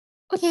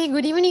Okay,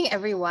 good evening,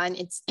 everyone.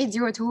 It's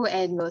 8:02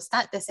 and we'll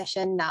start the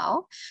session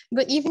now.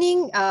 Good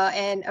evening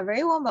and a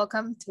very warm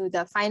welcome to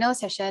the final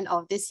session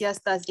of this year's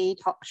Thursday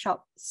Talk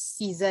Shop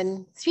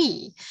Season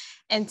 3.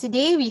 And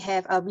today we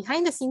have a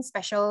behind-the-scenes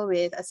special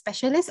with a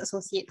specialist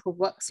associate who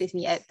works with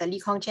me at the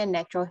Chian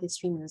Natural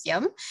History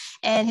Museum.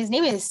 And his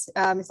name is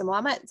Mr.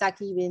 Muhammad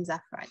Dzaki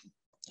Safaruan.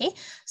 Okay,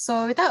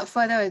 so without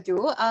further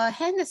ado, I'll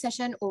hand the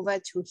session over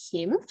to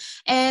him.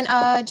 And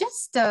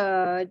just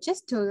to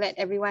let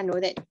everyone know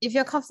that if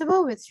you're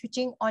comfortable with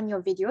switching on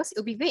your videos,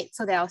 it'll be great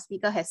so that our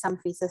speaker has some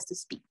faces to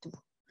speak to.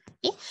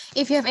 Okay.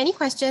 If you have any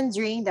questions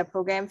during the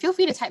program, feel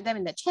free to type them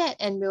in the chat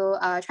and we'll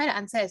try to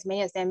answer as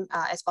many of them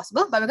as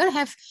possible. But we're going to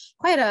have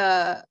quite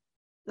a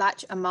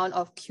large amount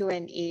of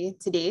Q&A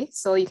today,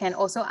 so you can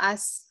also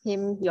ask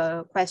him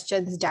your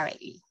questions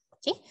directly.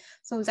 Okay,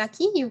 so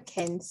Dzaki, you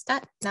can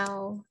start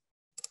now.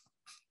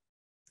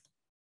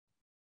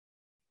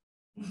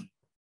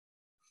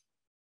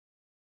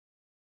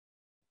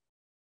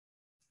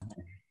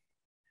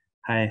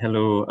 Hi,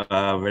 hello.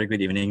 Very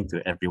good evening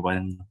to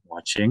everyone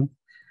watching.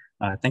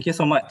 Thank you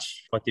so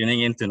much for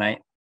tuning in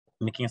tonight,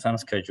 making some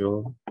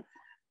schedule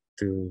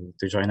to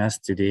join us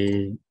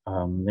today.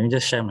 Let me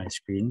just share my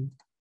screen.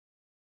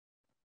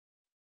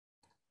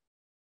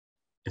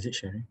 Is it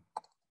sharing?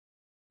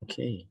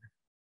 Okay.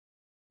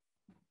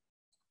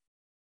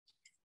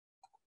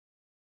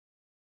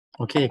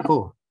 Okay,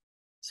 cool.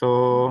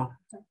 So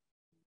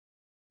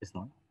it's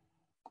not.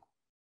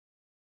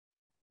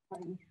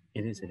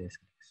 It is.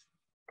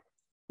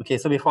 Okay,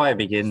 so before I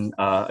begin,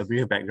 a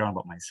brief background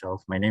about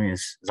myself. My name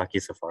is Dzaki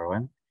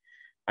Safaruan.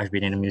 I've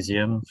been in the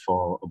museum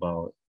for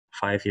about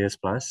 5 years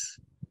plus,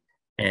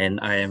 and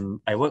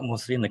I work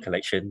mostly in the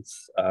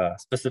collections,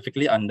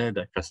 specifically under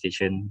the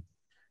crustacean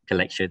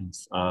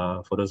collections.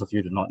 For those of you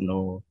who do not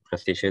know,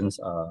 crustaceans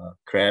are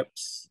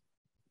crabs,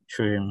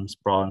 shrimps,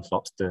 prawns,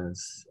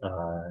 lobsters,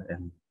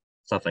 and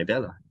stuff like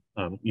that.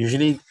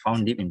 Usually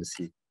found deep in the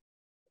sea.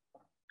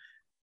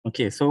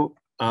 Okay, so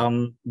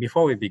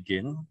before we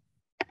begin,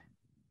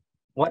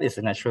 what is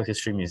a natural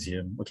history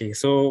museum? Okay,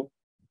 so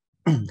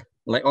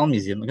like all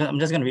museums, I'm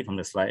just going to read from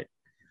the slide.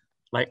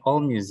 Like all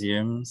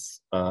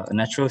museums, a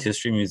natural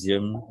history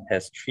museum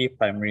has 3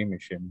 primary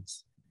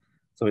missions.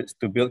 So it's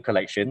to build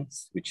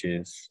collections, which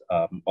is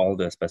all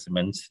the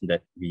specimens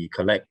that we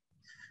collect,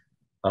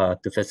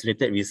 to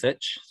facilitate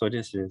research. So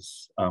this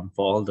is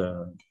for all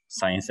the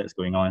science that's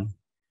going on.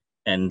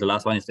 And the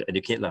last one is to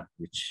educate,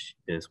 which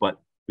is what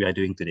we are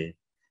doing today.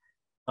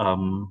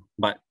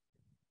 But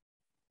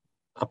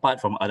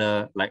apart from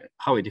other, like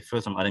how it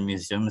differs from other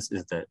museums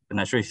is that the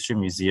Natural History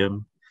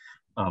Museum,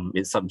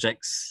 its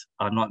subjects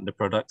are not the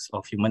products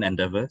of human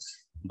endeavors,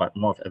 but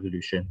more of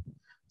evolution.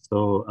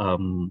 So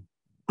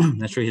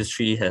natural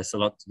history has a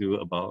lot to do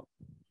about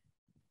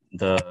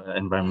the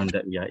environment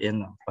that we are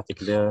in,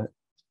 particular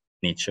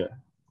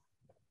nature.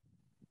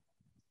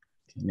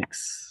 Okay,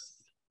 next.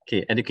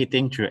 Okay,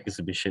 educating through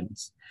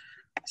exhibitions.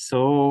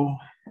 So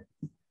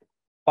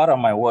part of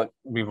my work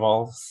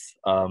revolves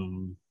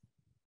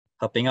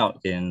helping out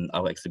in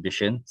our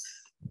exhibitions.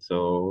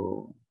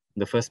 So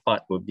the first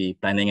part would be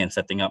planning and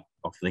setting up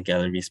of the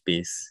gallery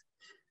space.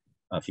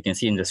 If you can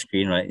see in the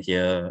screen right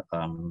here,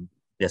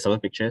 there are several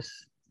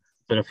pictures.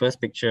 So the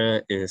first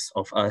picture is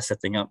of us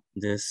setting up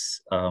this,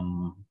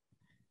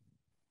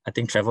 I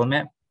think, travel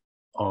map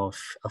of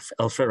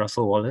Alfred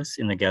Russel Wallace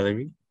in the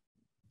gallery.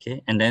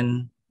 Okay, and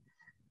then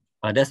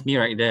that's me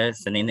right there,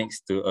 standing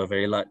next to a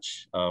very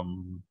large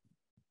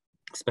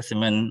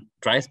specimen,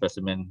 dry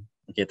specimen,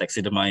 okay,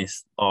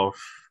 taxidermized of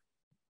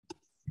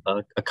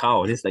a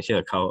cow. This is actually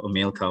a cow, a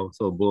male cow,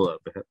 so a bull,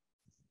 perhaps.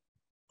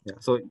 Yeah,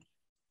 so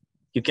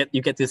you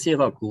get to see a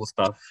lot of cool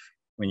stuff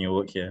when you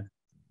work here.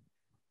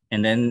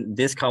 And then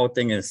this cow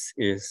thing is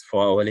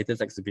for our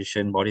latest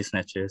exhibition, Body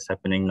Snatchers,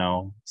 happening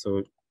now.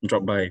 So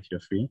drop by if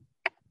you're free.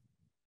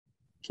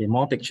 Okay,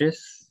 more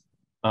pictures.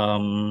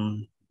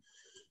 I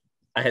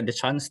had the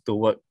chance to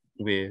work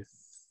with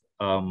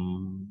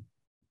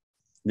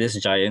this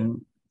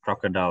giant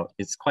crocodile.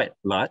 It's quite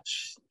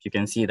large. You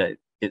can see that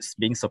it's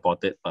being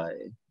supported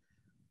by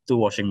 2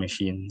 washing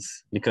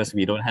machines because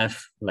we don't have,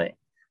 like,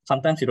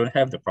 sometimes we don't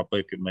have the proper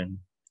equipment.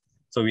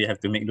 So we have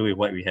to make do with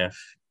what we have.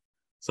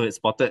 So it's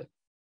supported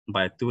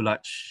by 2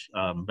 large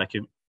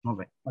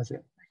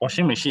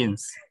washing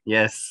machines.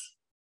 Yes.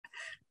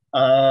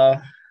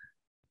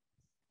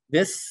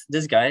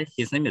 This guy,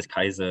 his name is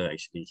Kaiser,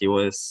 actually. He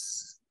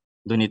was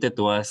donated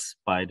to us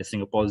by the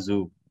Singapore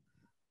Zoo.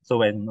 So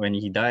when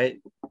he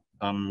died,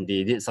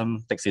 they did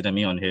some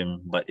taxidermy on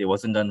him, but it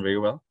wasn't done very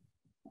well.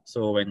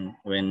 So when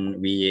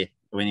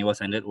it was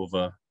handed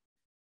over,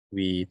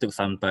 we took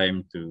some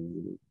time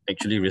to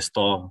actually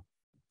restore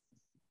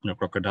the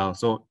crocodile.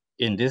 So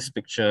in this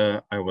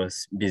picture, I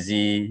was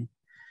busy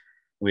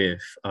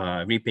with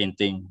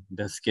repainting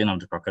the skin of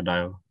the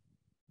crocodile.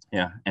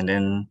 Yeah, and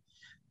then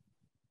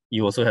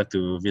you also have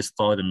to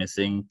restore the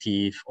missing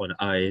teeth or the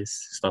eyes,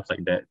 stuff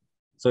like that.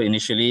 So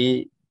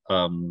initially,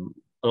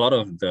 a lot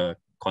of the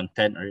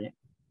content, right,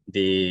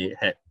 they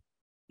had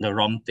the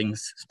wrong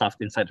things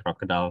stuffed inside the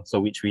crocodile, so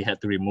which we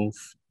had to remove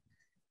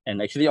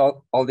And actually,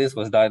 all this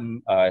was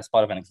done as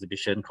part of an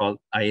exhibition called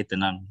Air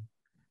Tenang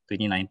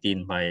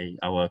 2019 by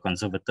our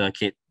conservator,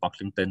 Kate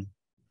Pocklington.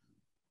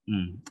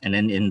 And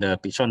then in the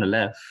picture on the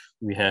left,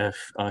 we have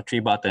 3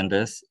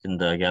 bartenders in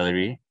the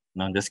gallery.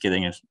 No, I'm just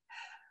kidding.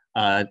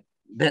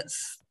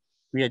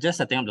 We are just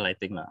setting up the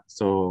lighting.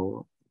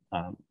 So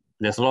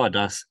there's a lot of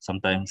dust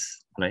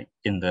sometimes, like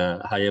in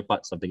the higher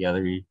parts of the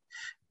gallery.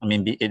 I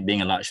mean, it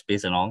being a large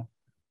space and all.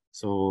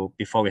 So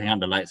before we hang up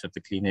the lights, we have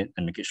to clean it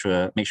and make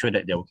sure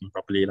that they're working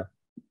properly.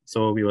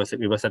 So we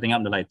were setting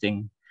up the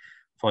lighting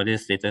for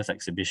this latest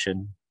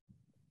exhibition.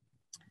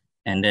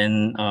 And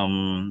then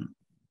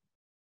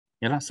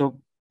so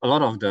a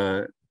lot of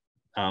the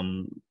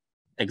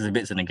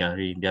exhibits in the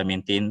gallery, they are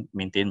maintained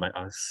by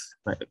us,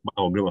 like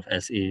our group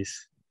of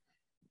SAs.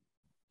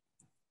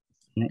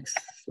 Next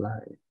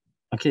slide.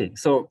 Okay,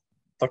 so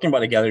talking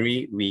about the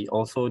gallery, we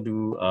also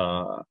do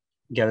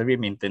gallery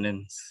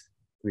maintenance,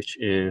 which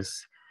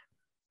is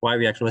why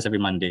we are closed every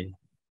Monday.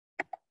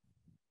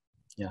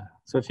 Yeah,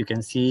 so if you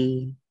can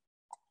see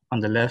on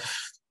the left,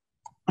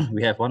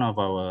 we have one of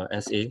our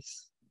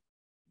SAs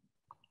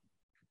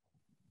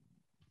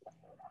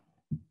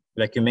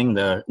vacuuming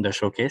the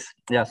showcase.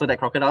 Yeah, so that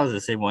crocodile is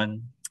the same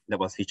one that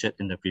was featured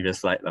in the previous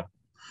slide.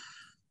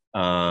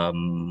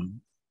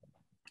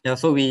 Yeah,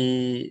 so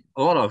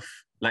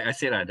like I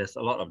said, there's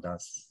a lot of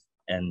dust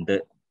and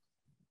dirt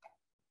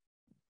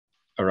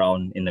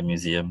around in the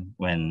museum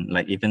when,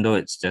 like, even though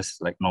it's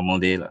just like normal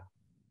day.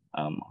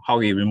 How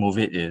we remove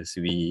it is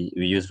we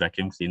use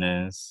vacuum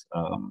cleaners.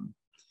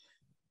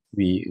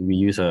 We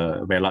use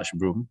a very large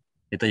broom.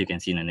 Later you can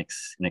see in the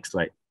next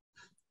slide.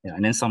 Yeah,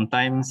 and then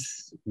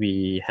sometimes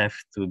we have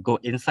to go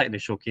inside the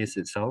showcase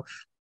itself,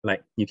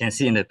 like you can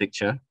see in the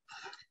picture.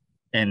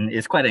 And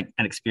it's quite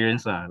an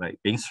experience, like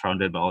being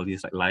surrounded by all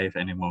these like live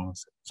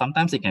animals.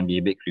 Sometimes it can be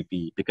a bit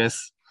creepy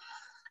because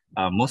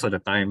most of the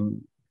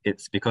time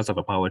it's because of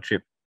a power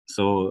trip.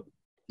 So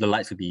the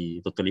lights will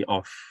be totally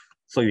off.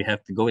 So you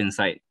have to go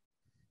inside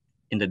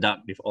in the dark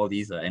with all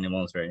these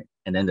animals, right?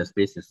 And then the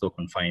space is so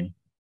confined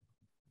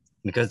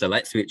because the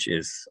light switch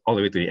is all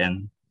the way to the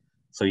end.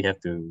 So you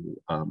have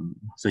to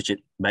switch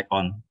it back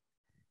on.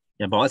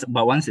 Yeah,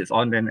 but once it's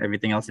on, then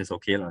everything else is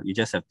okay. You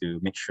just have to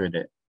make sure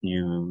that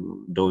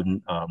you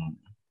don't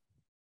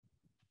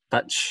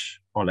touch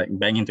or like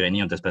bang into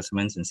any of the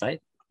specimens inside.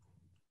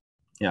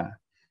 Yeah,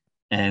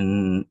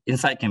 and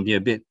inside can be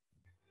a bit,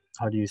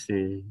 how do you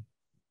say,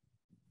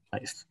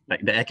 like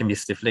the air can be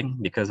stifling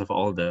because of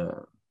all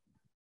the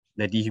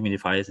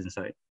dehumidifiers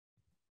inside,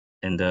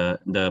 and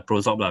the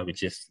Prozorb,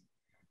 which is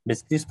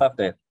basically stuff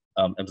that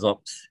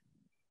absorbs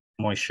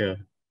moisture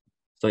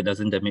so it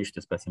doesn't damage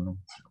the specimen.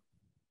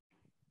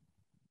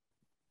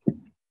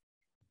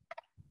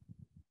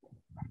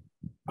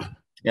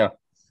 Yeah,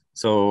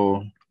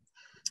 so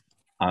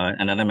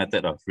another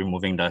method of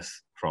removing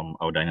dust from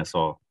our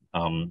dinosaur.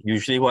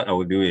 Usually what I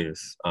would do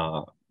is,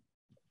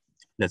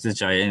 there's this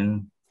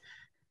giant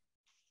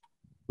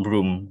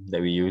broom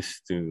that we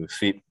use to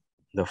sweep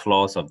the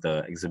floors of the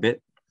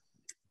exhibit.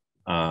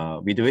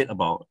 We do it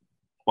about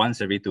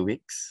once every 2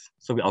 weeks.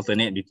 So we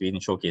alternate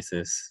between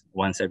showcases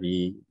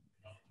every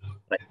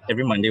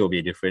Monday will be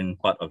a different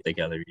part of the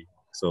gallery.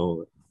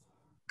 So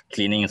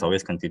cleaning is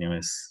always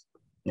continuous.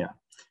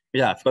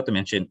 Yeah, I forgot to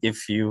mention,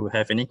 if you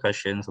have any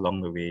questions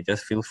along the way,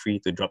 just feel free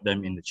to drop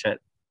them in the chat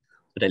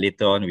so that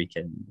later on we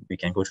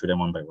can go through them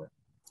one by one.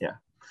 Yeah.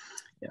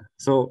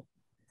 So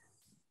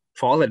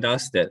for all the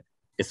dust that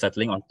is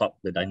settling on top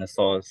of the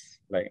dinosaurs,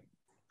 like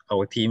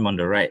our team on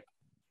the right,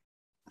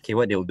 okay,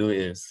 what they'll do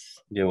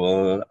is they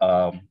will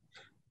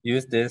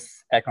use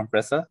this air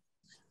compressor.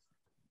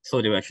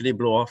 So they will actually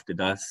blow off the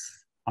dust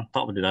on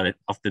top of the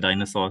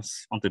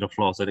dinosaurs onto the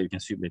floor so that you can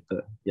sweep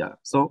later. Yeah.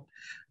 So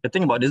the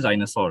thing about this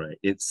dinosaur, right?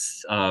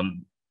 It's I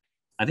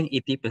think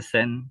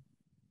 80%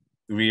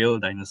 real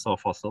dinosaur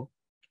fossil.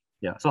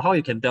 Yeah. So how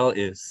you can tell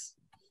is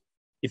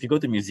if you go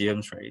to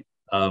museums, right?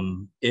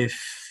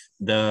 If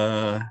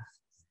the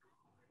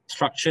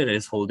structure that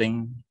is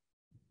holding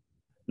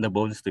the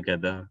bones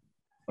together,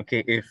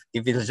 okay, if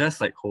it's just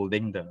like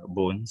holding the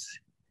bones,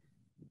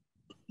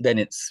 then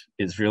it's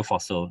real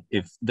fossil.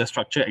 If the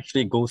structure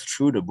actually goes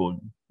through the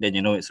bone, then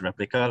you know it's a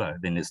replica,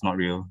 then it's not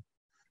real.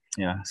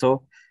 Yeah,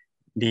 so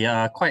they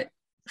are quite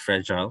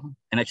fragile,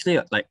 and actually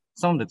like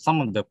some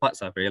of the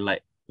parts are very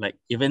light. Like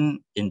even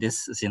in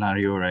this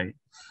scenario, right,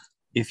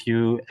 if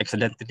you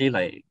accidentally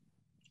like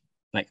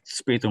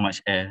spray too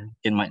much air,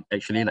 it might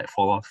actually like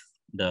fall off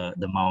the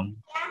mount.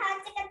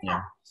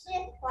 Yeah.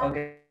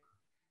 Okay.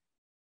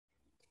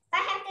 I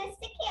have to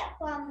stick it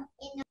from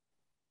in.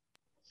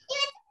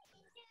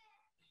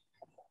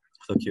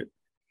 So cute.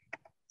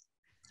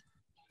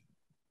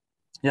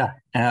 Yeah,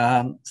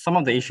 some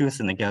of the issues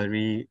in the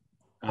gallery,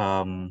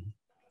 like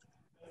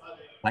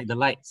the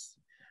lights.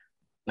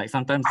 Like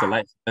sometimes the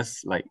lights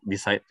just like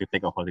decide to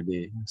take a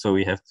holiday, so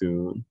we have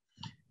to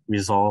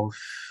resolve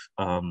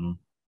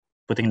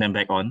putting them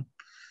back on.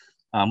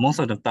 Most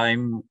of the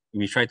time,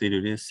 we try to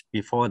do this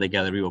before the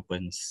gallery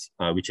opens,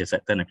 which is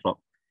at 10 o'clock.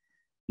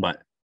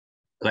 But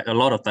like a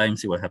lot of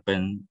times it will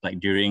happen like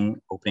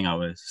during opening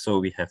hours. So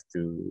we have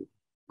to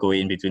go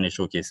in between the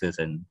showcases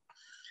and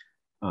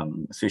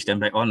switch them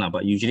back on.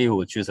 But usually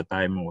we'll choose a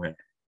time where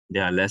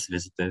there are less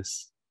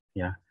visitors.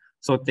 Yeah.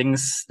 So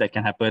things that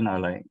can happen are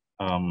like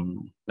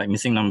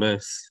missing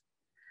numbers.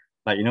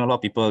 Like, a lot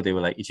of people, they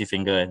will like itchy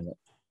finger and like,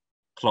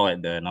 claw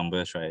at the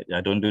numbers, right?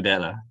 Yeah, don't do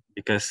that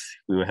because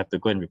we will have to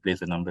go and replace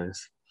the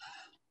numbers.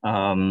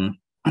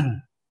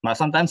 But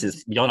sometimes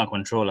it's beyond our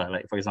control.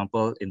 Like for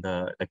example, in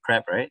the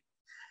crab, right?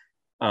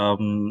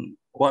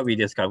 What we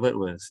discovered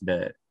was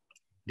that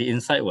the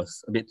inside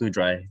was a bit too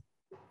dry,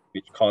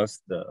 which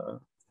caused the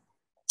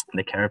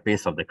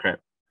carapace of the crab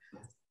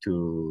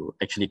to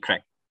actually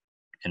crack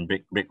and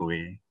break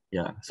away.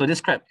 Yeah. So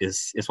this crab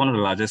is one of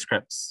the largest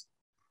crabs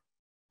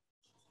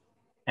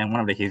and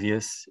one of the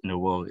heaviest in the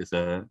world. Is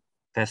a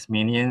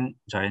Tasmanian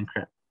giant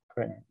crab.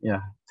 Correct.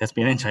 Yeah,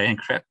 Tasmanian giant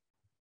crab.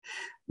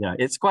 Yeah,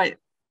 it's quite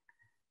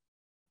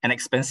an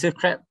expensive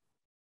crab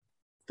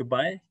to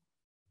buy.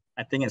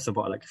 I think it's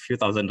about like a few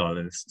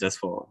 $1,000s just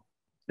for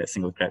that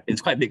single crab.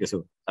 It's quite big as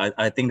well.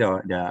 I think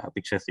there are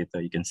pictures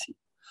later you can see.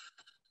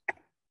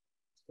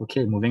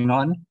 Okay, moving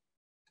on.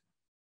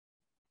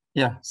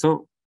 Yeah,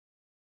 so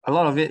a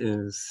lot of it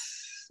is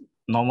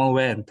normal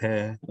wear and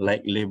tear,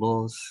 like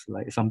labels.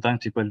 Like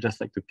sometimes people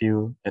just like to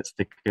peel at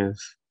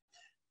stickers,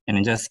 and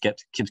it just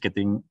keeps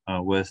getting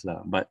worse.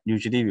 But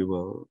usually we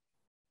will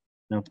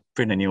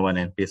print a new one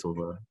and paste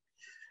over.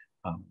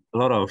 A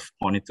lot of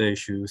monitor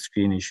issues,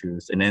 screen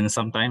issues, and then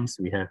sometimes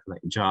we have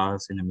like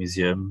jars in the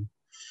museum,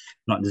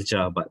 not this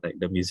jar, but like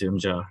the museum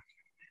jar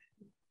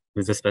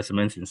with the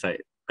specimens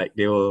inside. Like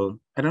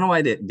I don't know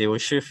why they will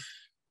shift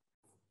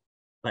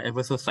like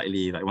ever so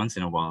slightly, like once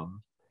in a while.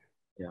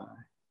 Yeah.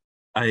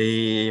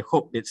 I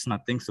hope it's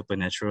nothing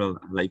supernatural.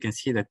 Like you can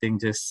see the thing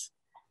just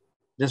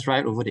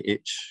right over the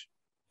edge,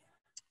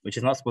 which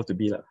is not supposed to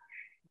be.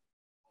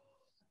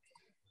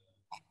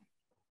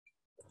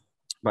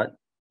 But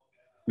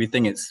we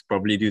think it's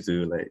probably due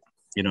to like,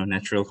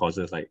 natural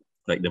causes like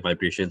the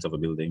vibrations of a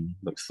building.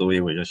 Like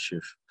slowly will just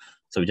shift.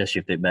 So we just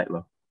shift it back.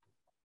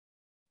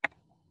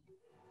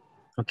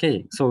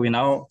 Okay, so we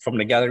now, from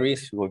the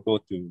galleries, we'll go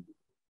to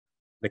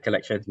the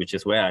collections, which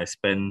is where I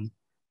spend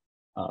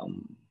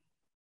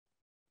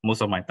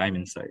most of my time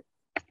inside.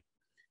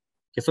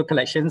 Okay, so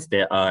collections,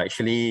 there are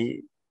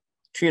actually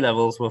 3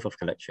 levels worth of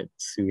collections.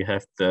 So we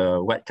have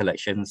the wet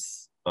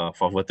collections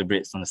for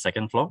vertebrates on the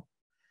 2nd floor.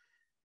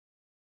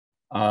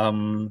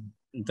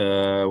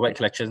 The wet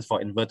collections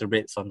for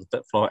invertebrates on the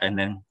 3rd floor, and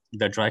then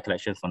the dry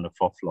collections on the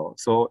 4th floor.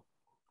 So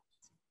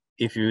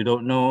if you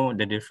don't know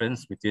the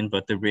difference between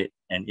vertebrate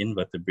and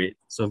invertebrate,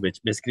 so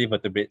basically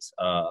vertebrates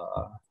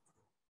are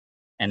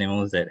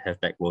animals that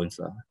have backbones,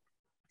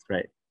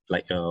 right?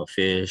 Like your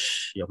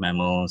fish, your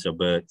mammals, your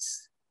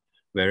birds.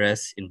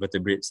 Whereas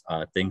invertebrates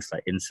are things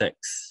like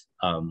insects,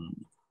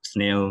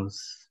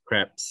 snails,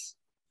 crabs.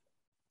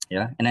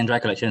 Yeah, and then dry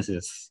collections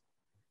is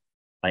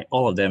like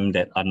all of them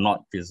that are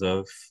not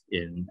preserved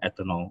in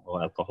ethanol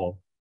or alcohol.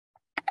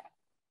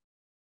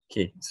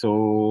 Okay,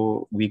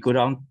 so we go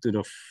down to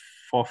the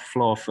 4th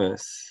floor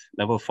first,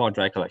 level 4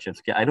 dry collections.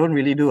 Okay, I don't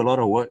really do a lot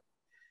of work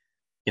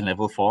in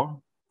level 4,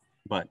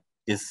 but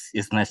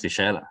it's nice to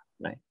share,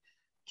 right?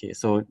 Okay,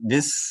 so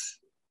this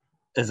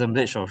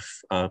assemblage of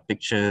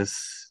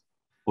pictures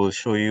will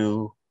show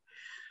you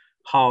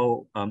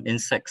how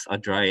insects are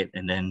dried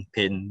and then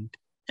pinned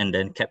and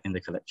then kept in the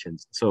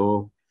collections.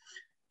 So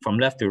from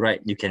left to right,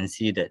 you can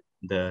see that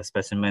the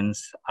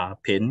specimens are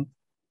pinned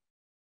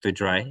to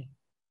dry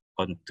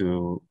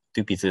onto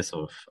 2 pieces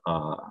of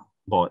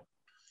board.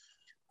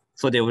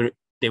 So they will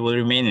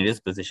remain in this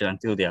position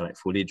until they are like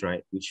fully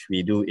dried, which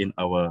we do in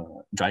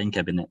our drying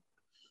cabinet,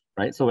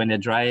 right? So when they're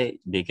dry,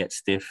 they get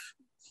stiff,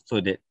 so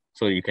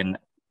you're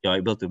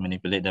able to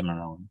manipulate them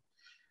around.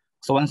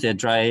 So once they're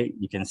dry,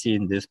 you can see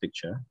in this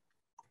picture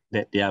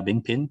that they are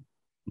being pinned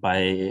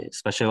by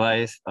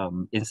specialized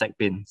insect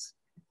pins.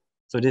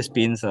 So these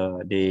pins,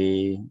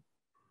 they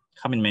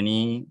come in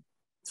many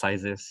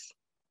sizes.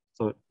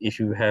 So if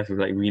you have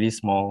like really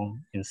small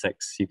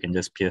insects, you can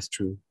just pierce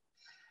through.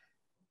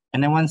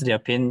 And then once they are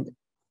pinned,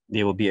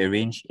 they will be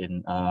arranged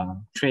in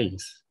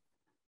trays.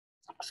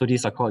 So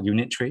these are called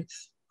unit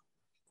trays.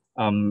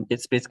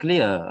 It's basically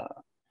a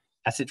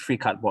acid-free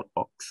cardboard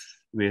box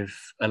with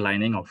a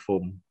lining of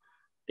foam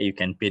that you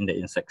can pin the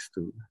insects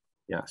to.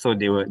 Yeah, so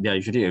they are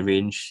usually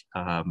arranged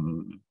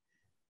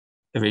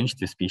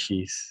to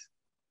species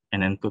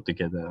and then put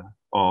together,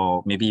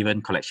 or maybe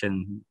even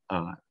collection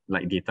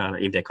like data.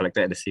 Like if they're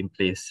collected at the same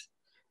place,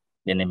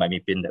 then they might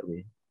be pinned that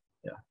way.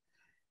 Yeah,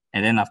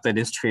 and then after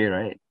this tray,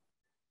 right,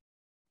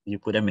 you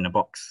put them in a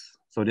box.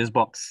 So this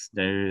box,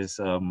 there is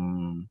a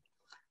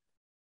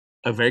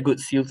very good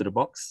seal to the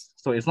box.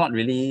 So it's not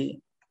really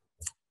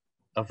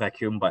a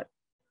vacuum, but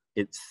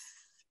it's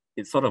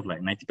sort of like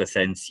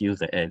 90% seals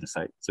the air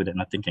inside so that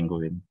nothing can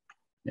go in.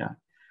 Yeah.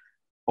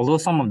 Although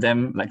some of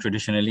them, like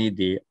traditionally,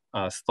 they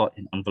are stored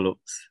in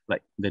envelopes,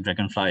 like the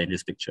dragonfly in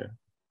this picture,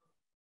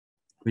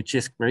 which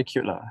is very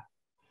cute.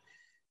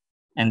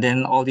 And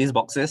then all these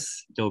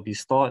boxes, they'll be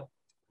stored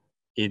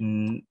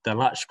in the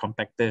large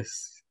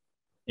compactors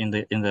in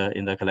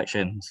the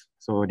collections.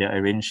 So they're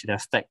arranged, they're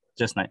stacked,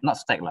 just like, not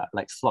stacked,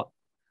 like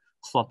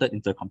slotted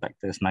into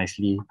compactors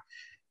nicely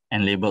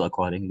and labeled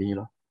accordingly.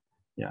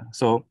 Yeah,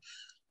 so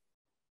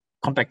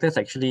compactors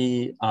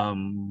actually,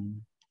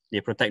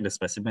 they protect the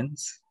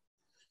specimens,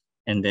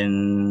 and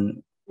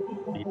then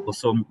it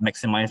also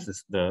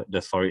maximizes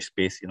the storage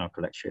space in our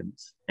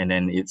collections. And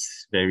then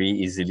it's very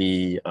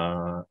easily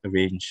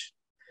arranged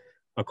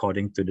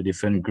according to the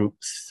different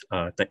groups,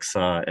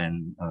 taxa,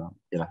 and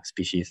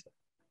species.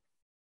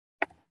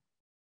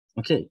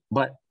 Okay,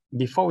 but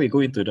before we go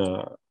into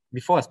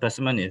before a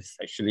specimen is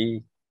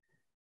actually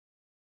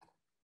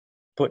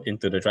put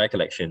into the dry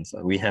collections,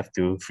 we have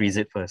to freeze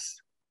it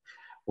first.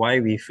 Why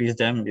we freeze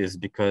them is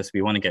because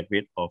we want to get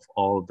rid of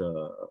all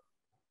the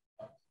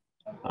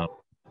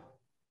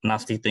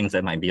nasty things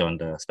that might be on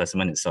the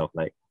specimen itself,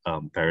 like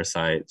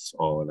parasites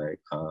or like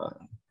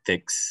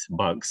ticks,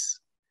 bugs.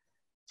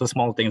 So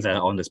small things that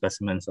are on the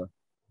specimens.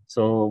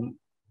 So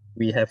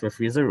we have a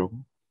freezer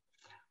room.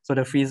 So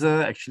the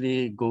freezer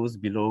actually goes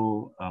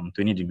below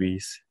 20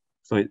 degrees.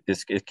 So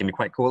it can be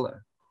quite cold.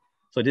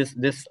 So this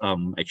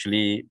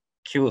actually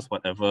kills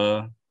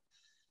whatever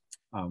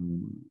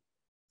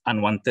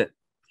unwanted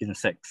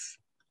insects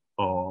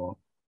or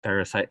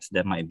parasites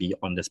that might be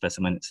on the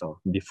specimen itself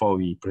before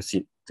we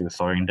proceed to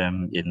storing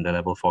them in the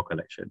level 4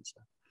 collections.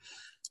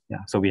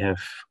 Yeah, so we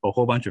have a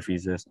whole bunch of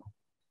freezers.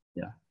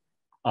 Yeah.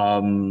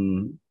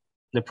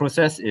 The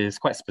process is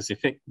quite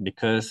specific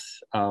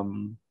because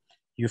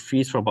you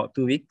freeze for about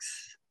 2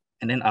 weeks,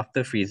 and then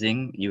after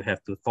freezing, you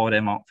have to thaw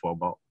them out for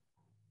about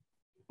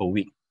a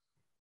week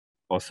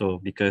or so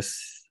because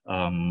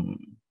it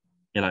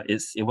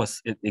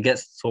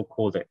gets so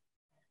cold that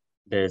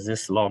there's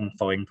this long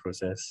thawing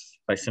process,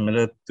 like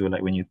similar to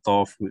like when you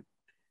thaw food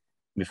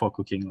before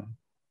cooking.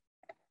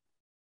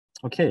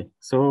 Okay,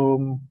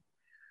 so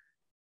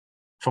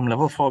from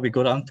level 4, we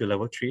go down to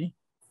level 3.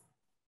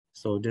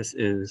 So this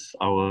is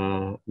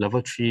our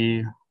level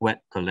 3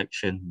 wet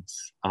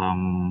collections.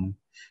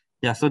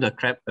 Yeah, so the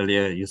crab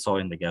earlier you saw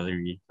in the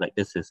gallery, like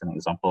this is an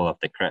example of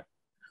the crab.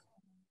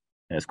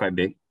 Yeah, it's quite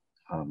big.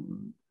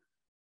 I'm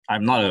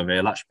not a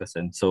very large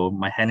person, so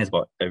my hand is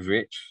about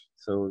average.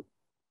 So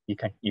you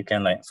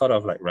can like sort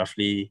of like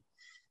roughly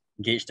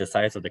gauge the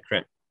size of the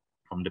crab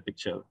from the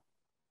picture.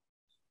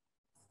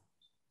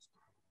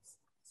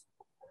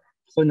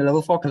 So in the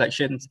level 4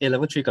 collections,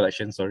 level 3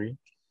 collection, sorry,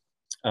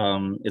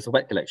 it's a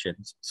wet collection.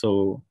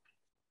 So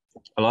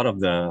a lot of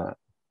the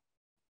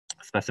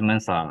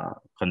specimens are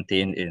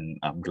contained in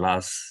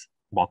glass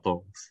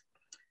bottles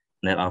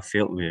that are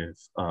filled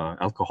with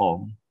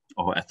alcohol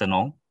or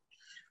ethanol.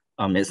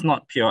 It's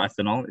not pure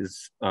ethanol,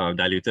 it's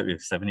diluted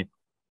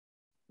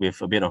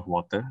with a bit of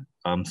water.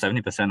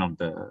 70% of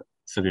the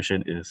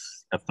solution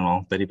is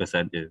ethanol,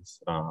 30% is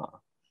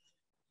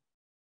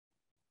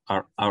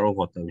RO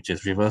water, which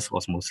is reverse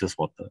osmosis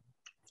water.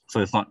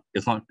 So it's not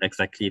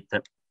exactly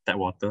tap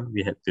water.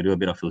 We had to do a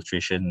bit of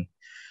filtration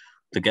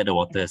to get the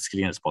water as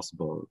clean as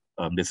possible.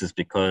 This is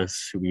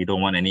because we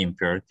don't want any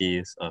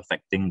impurities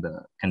affecting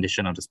the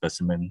condition of the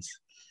specimens.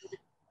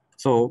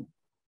 So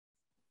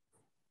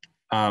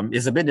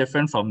it's a bit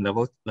different from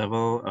level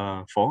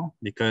 4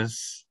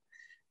 because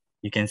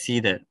you can see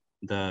that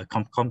the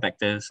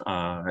compactors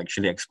are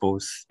actually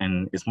exposed,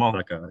 and it's more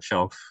like a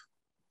shelf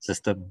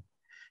system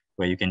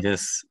where you can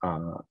just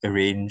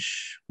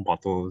arrange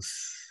bottles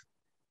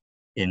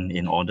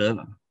in order.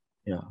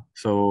 Yeah,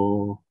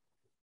 so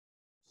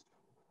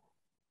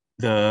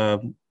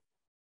the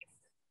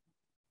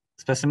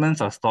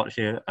specimens are stored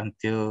here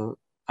until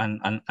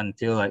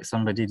like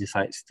somebody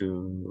decides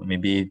to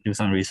maybe do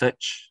some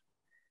research,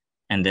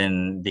 and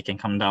then they can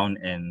come down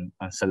and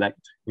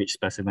select which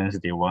specimens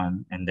they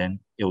want, and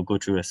then it'll go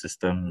through a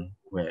system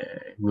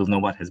where we'll know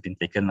what has been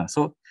taken.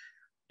 So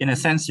in a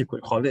sense, you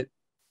could call it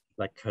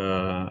like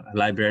a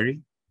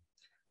library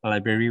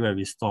where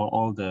we store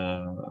all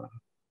the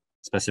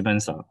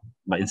specimens,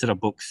 but instead of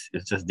books,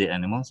 it's just dead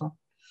animals.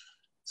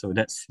 So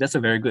that's a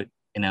very good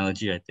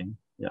analogy, I think.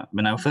 Yeah,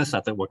 when I first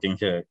started working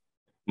here,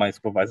 my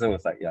supervisor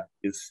was like, yeah,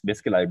 it's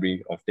basically a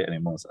library of dead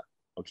animals.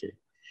 Okay.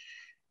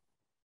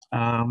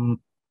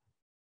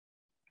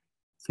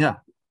 Yeah,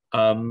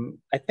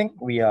 I think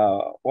we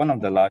are one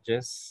of the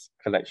largest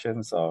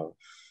collections of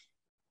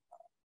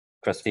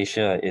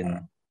crustacea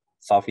in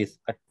Southeast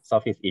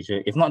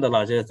Asia. If not the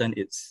largest, then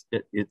it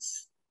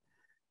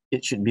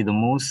should be the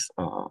most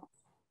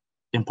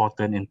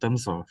important in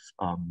terms of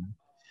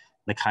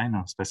the kind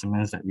of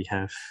specimens that we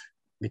have,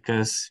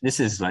 because this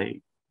is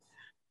like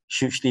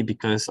hugely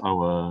because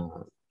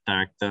our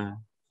director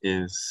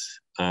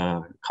is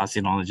a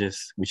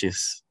carcinologist, which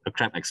is a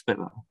crab expert.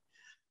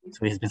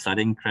 So he's been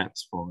studying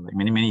crabs for like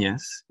many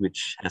years,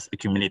 which has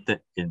accumulated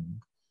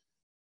in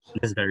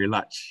this very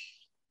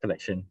large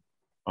collection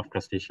of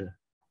crustacea.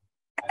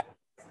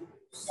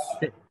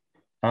 Okay.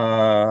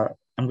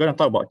 I'm going to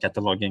talk about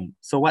cataloging.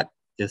 So what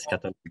is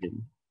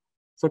cataloging?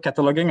 So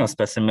cataloging of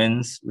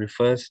specimens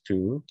refers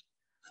to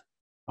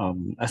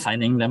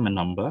assigning them a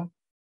number,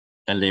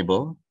 a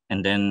label,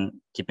 and then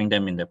keeping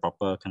them in the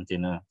proper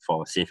container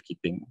for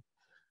safekeeping.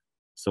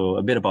 So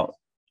a bit about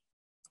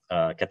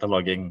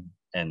cataloging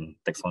and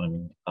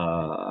taxonomy.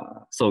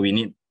 So we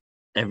need,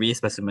 every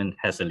specimen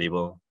has a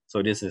label.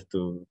 So this is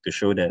to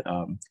show that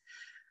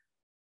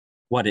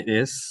what it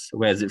is,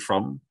 where is it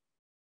from,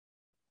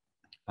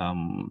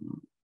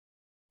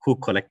 who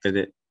collected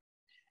it,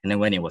 and then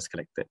when it was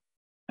collected.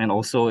 And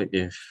also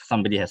if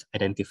somebody has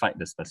identified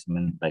the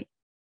specimen, like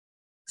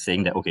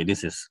saying that, okay,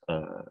 this is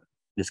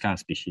this kind of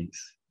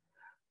species.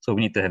 So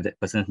we need to have that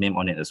person's name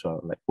on it as well,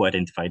 like who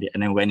identified it,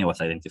 and then when it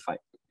was identified.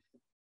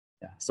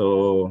 Yeah,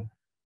 so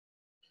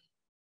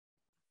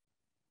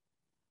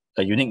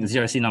a unique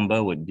ZRC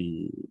number would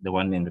be the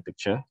one in the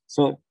picture.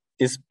 So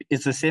it's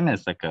the same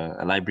as like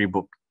a library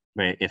book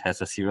where it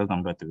has a serial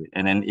number to it.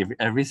 And then if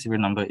every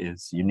serial number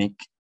is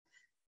unique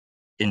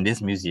in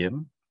this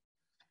museum,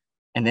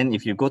 and then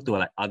if you go to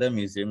like other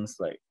museums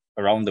like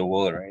around the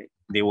world, right,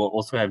 they will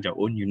also have their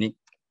own unique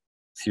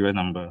serial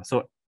number.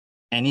 So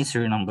any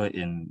serial number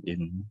in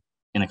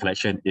a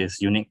collection is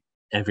unique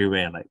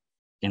everywhere, like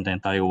in the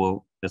entire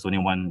world, there's only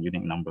one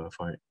unique number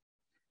for it.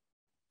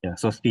 Yeah,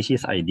 so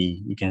species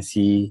ID, you can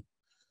see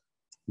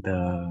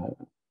the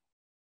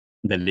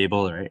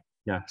label, right?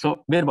 Yeah, so a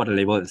bit about the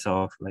label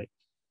itself, like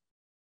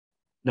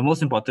the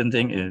most important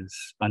thing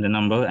is on the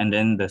number and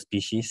then the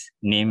species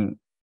name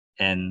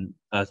and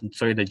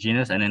the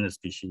genus and then the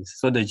species.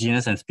 So the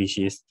genus and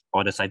species,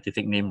 or the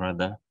scientific name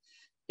rather,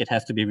 it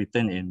has to be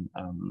written in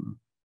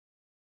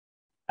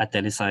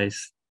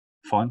italicized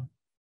font.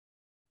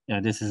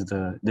 Yeah, this is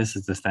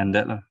the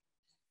standard.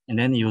 And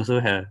then you also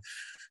have,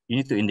 you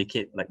need to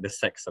indicate like the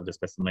sex of the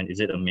specimen. Is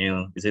it a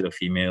male? Is it a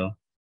female?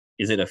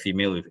 Is it a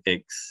female with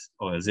eggs?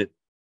 Or is it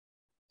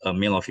a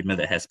male or female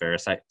that has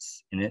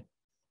parasites in it?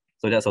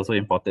 So that's also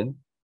important.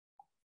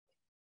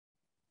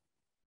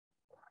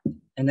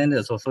 And then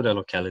there's also the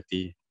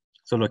locality.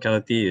 So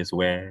locality is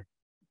where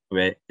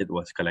it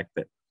was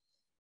collected.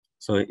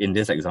 So in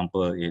this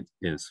example, it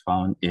is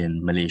found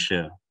in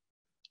Malaysia,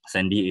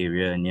 sandy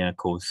area near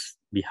coast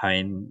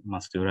behind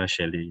Mastura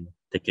Chalet,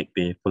 Tekek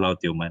Bay, Pulau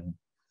Tioman.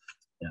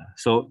 Yeah.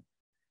 So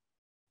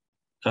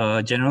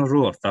general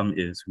rule of thumb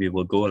is we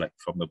will go like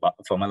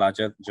from a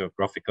larger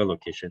geographical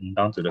location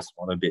down to the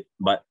smaller bit,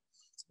 but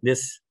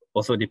this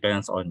also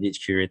depends on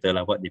each curator,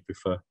 like what they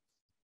prefer.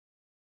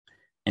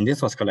 And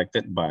this was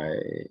collected by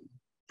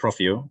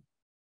Profio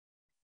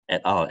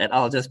et al. Et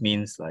al just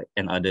means like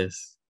and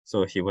others.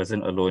 So he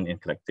wasn't alone in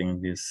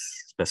collecting this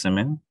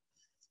specimen.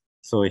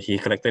 So he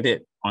collected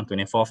it on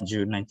 24th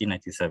June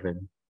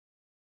 1997.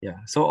 Yeah.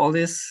 So all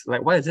this,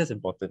 like, why is this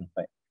important?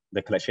 Like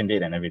the collection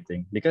date and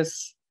everything?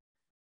 Because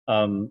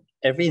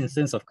every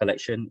instance of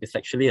collection is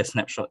actually a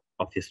snapshot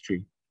of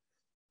history.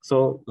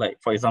 So like,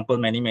 for example,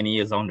 many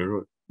years down the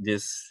road,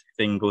 this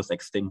thing goes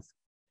extinct.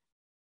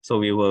 So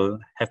we will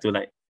have to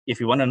like, if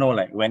you want to know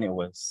like when it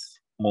was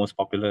most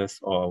popular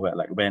or where,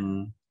 like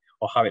when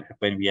or how it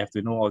happened, we have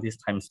to know all these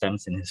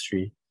timestamps in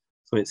history.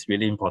 So it's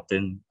really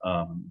important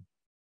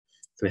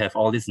to have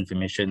all this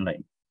information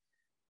like,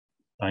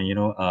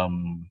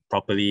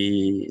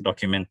 properly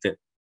documented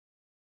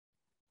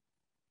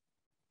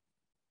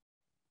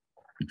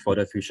for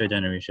the future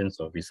generations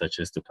of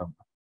researchers to come.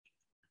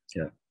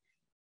 Yeah.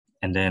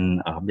 And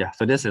then,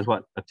 so this is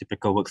what a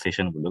typical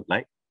workstation would look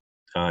like.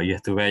 You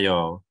have to wear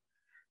your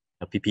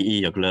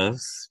PPE, your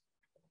gloves.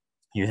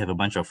 You have a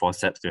bunch of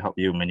forceps to help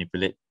you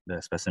manipulate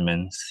the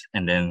specimens,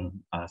 and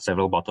then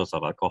several bottles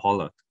of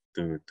alcohol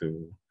to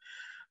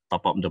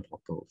top up the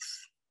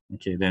bottles.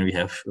 Okay, then we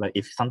have, like,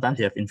 if sometimes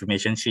you have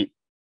information sheet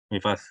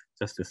with us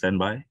just to stand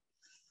by.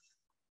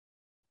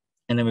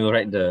 And then we will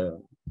write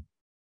the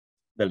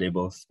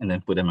labels and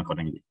then put them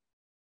accordingly.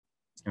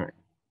 All right.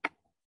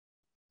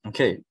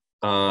 Okay,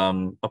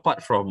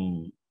 apart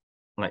from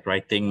like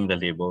writing the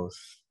labels,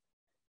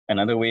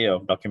 another way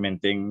of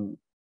documenting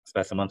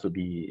specimens would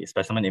be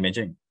specimen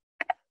imaging.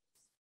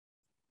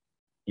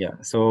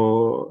 Yeah,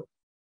 so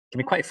it can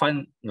be quite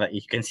fun. Like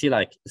you can see,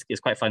 like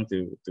it's quite fun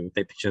to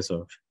take pictures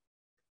of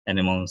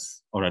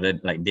animals, or rather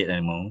like dead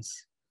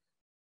animals.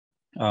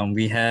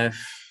 We have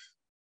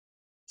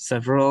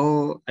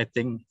several, I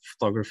think,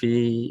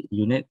 photography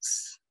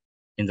units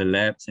in the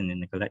labs and in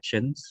the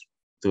collections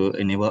to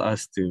enable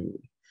us to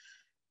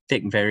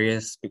take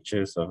various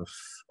pictures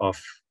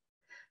of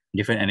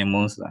different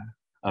animals.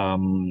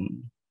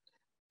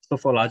 So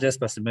for larger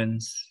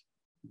specimens,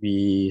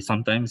 we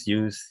sometimes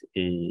use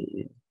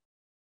a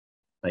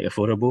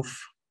photo booth.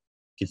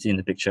 You can see in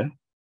the picture.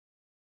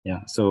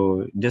 Yeah,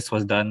 so this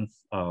was done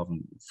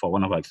for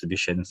one of our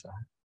exhibitions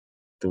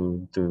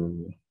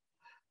to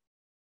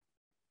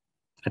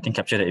I think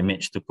capture the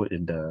image to put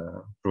in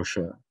the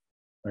brochure,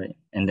 right?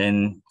 And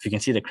then if you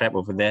can see the crab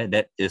over there,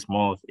 that is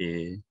more of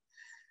a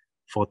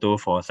photo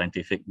for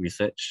scientific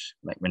research.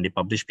 Like when they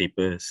publish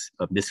papers,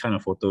 this kind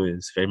of photo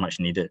is very much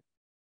needed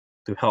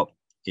to help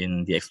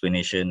in the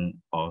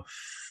explanation of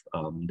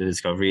the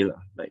discovery.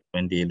 Like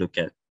when they look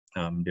at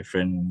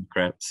different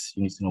crabs,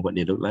 you need to know what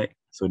they look like.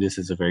 So this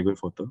is a very good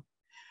photo.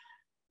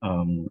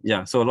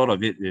 Yeah, so a lot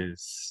of it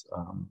is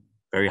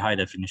very high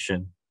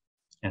definition.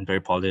 and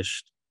very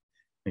polished,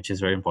 which is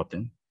very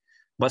important.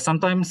 But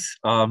sometimes,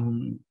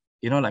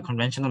 you know, like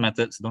conventional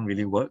methods don't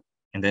really work.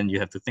 And then you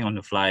have to think on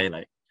the fly,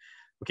 like,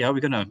 okay, how are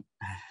we gonna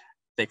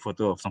take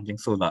photo of something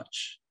so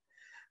large?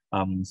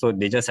 So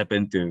they just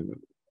happen to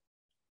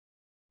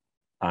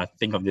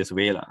think of this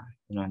way, you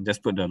know,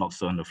 just put the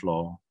lobster on the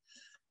floor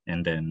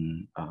and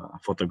then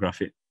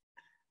photograph it.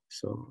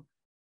 So,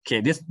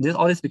 okay,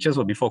 all these pictures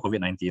were before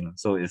COVID-19.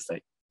 So it's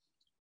like,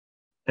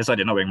 that's why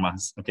they're not wearing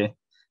masks, okay?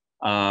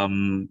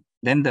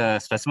 Then the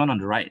specimen on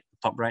the right,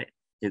 top right,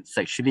 it's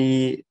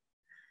actually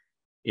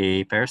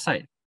a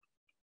parasite.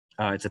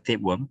 It's a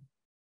tapeworm.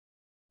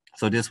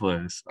 So this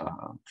was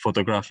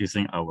photographed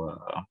using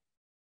our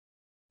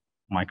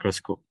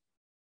microscope.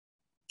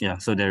 Yeah,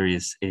 so there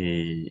is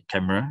a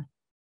camera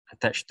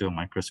attached to a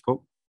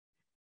microscope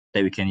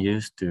that we can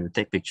use to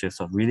take pictures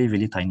of really,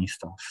 really tiny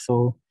stuff.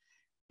 So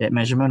that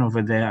measurement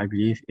over there, I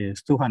believe,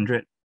 is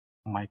 200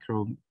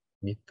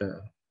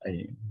 micrometer.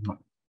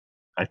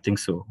 I think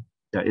so.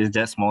 Yeah, it's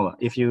that small.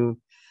 If you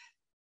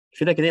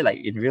look at it like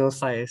in real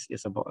size,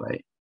 it's about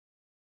like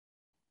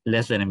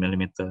less than a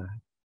millimeter.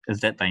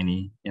 It's that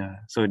tiny. Yeah.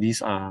 So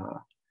these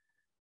are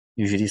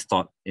usually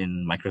stored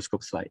in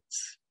microscope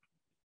slides.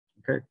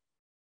 Okay.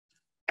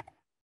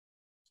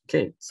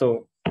 Okay,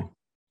 so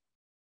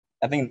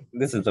I think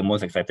this is the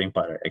most exciting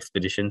part, right?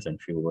 Expeditions and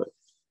fieldwork.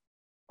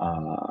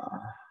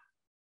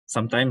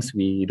 Sometimes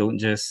we don't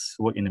just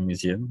work in a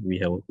museum. We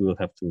will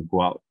have to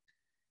go out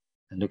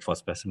and look for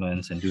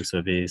specimens and do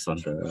surveys on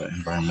the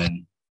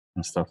environment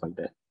and stuff like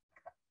that.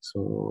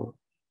 So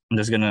I'm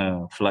just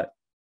gonna flood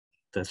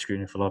the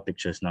screen with a lot of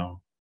pictures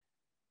now.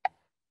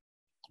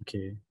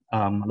 Okay,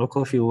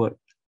 local fieldwork.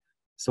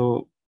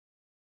 So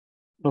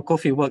local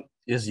fieldwork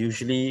is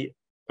usually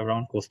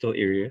around coastal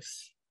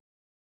areas,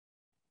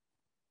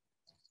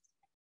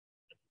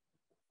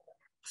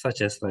 such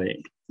as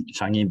like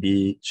Changi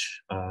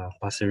Beach,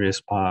 Pasir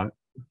Ris Park,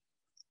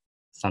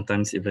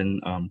 sometimes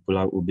even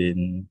Pulau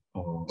Ubin,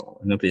 or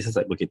places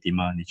like Bukit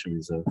Timah Nature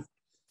Reserve.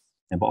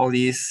 And for all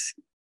these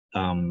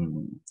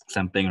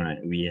sampling,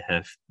 right, we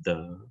have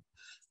the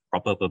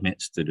proper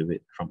permits to do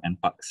it from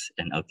NParks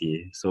and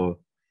LTA. So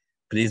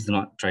please do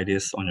not try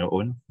this on your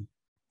own.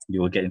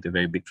 You will get into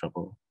very big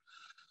trouble.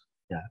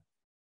 Yeah.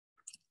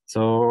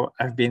 So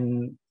I've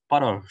been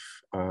part of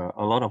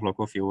a lot of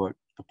local fieldwork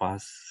the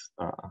past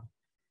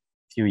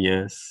few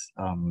years.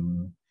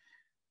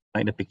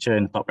 Like the picture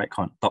in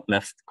the top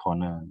left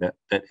corner,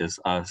 that is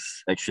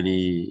us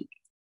actually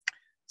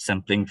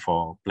sampling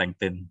for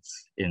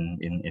planktons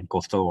in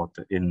coastal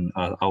water, in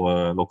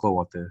our local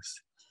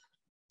waters.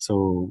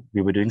 So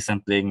we were doing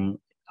sampling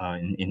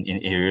in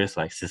areas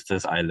like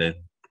Sisters Island,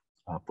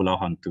 Pulau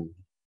Hantu,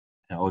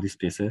 all these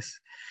places.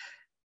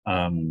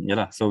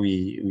 So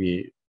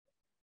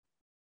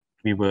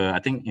we were, I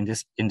think in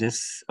this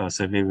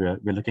survey,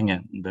 we're looking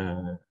at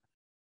the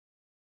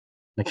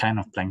kind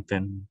of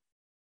plankton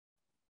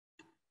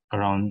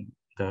around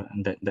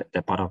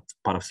that part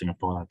of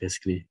Singapore,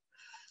 basically.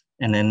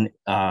 And then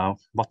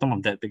bottom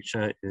of that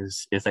picture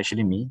is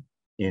actually me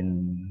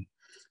in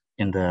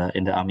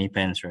the army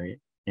pants, right?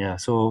 Yeah.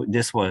 So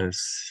this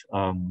was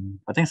I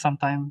think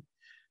sometime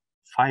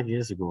 5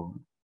 years ago,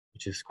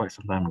 which is quite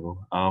some time ago.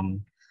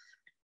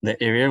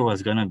 The area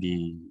was gonna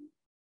be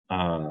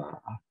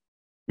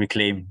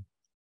reclaimed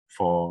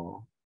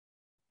for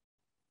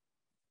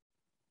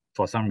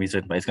some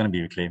reason, but it's going to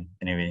be reclaimed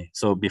anyway.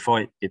 So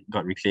before it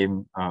got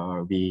reclaimed,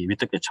 we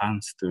took a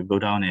chance to go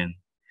down and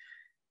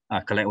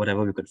collect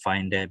whatever we could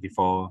find there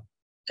before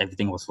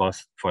everything was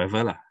lost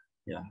forever.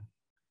 Yeah.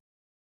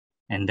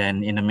 And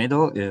then in the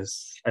middle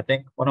is, I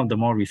think, one of the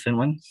more recent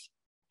ones.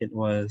 It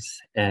was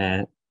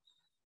at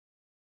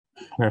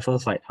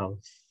Raffles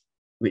Lighthouse,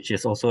 which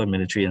is also a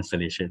military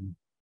installation.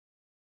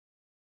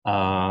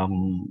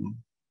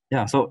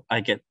 Yeah, so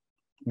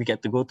we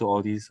get to go to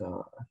all these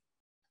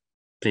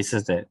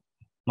places that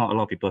not a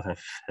lot of people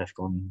have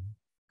gone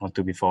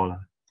to before.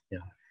 Yeah.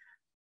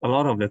 A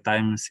lot of the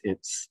times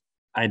it's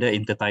either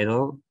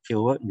intertidal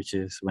fieldwork, which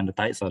is when the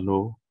tides are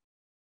low,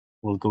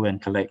 we'll go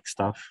and collect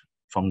stuff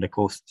from the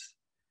coast,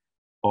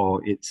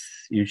 or it's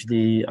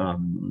usually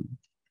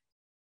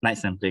night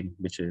sampling,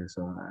 which is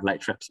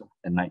light traps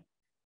at night.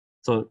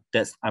 So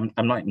that's I'm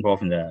not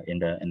involved in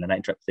the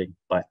night trap thing,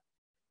 but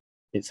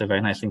it's a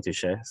very nice thing to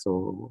share.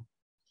 So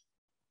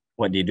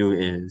what they do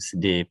is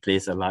they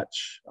place a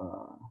large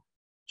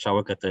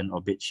shower curtain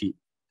or bed sheet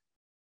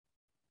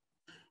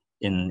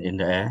in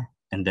the air,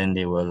 and then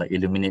they will like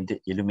illuminate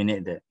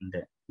that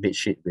bed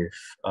sheet with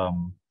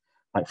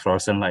like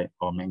fluorescent light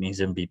or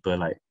magnesium vapor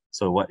light.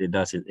 So what it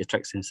does is it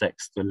attracts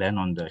insects to land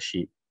on the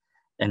sheet,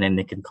 and then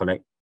they can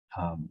collect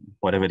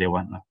whatever they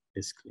want,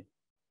 basically.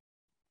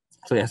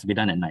 So it has to be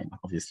done at night,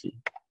 obviously.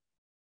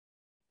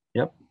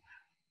 Yep.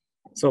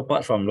 So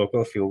apart from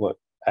local fieldwork,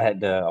 I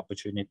had the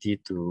opportunity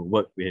to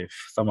work with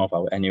some of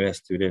our NUS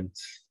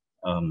students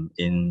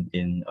in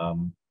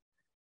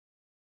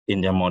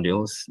their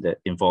modules that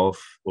involve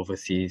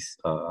overseas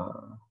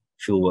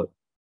fieldwork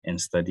and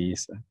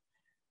studies.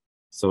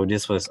 So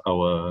this was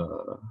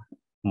our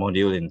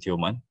module in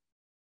Tioman.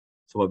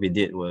 So what we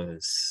did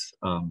was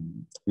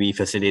we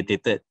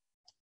facilitated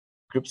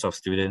groups of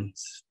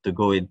students to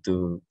go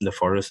into the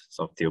forests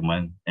of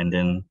Tioman and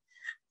then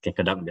can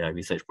conduct their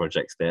research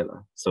projects there.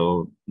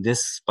 So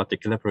this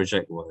particular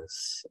project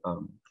was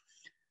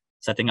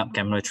setting up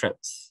camera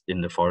traps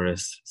in the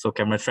forest. So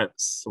camera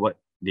traps, what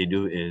they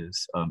do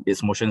is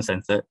it's motion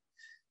censored.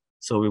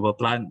 So we will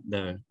plant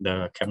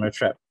the camera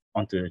trap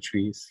onto the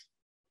trees.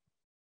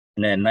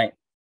 And then at night,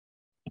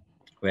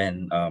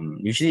 when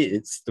usually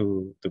it's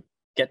to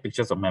get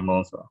pictures of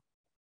mammals.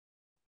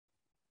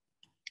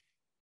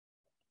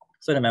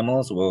 So the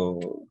mammals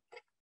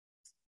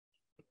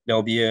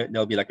there'll be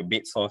like a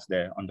bait source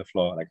there on the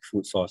floor, like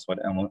food source for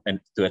the animal, and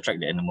to attract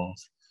the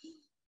animals.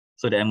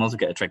 So the animals will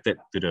get attracted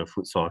to the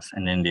food source,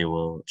 and then they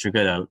will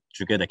trigger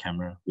the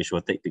camera, which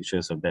will take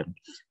pictures of them.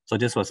 So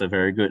this was a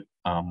very good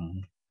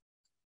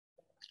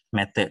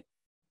method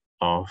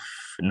of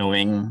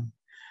knowing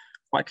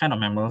what kind of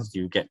mammals do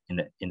you get in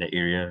the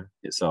area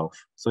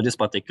itself. So this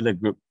particular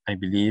group, I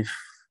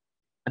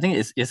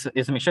think it's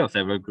a mixture of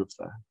several groups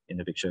in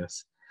the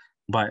pictures.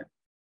 But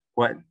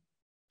I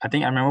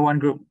remember one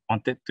group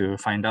wanted to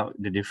find out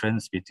the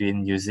difference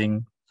between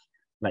using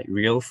like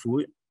real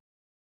food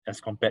as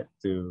compared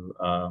to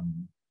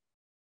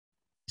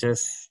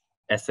just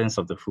essence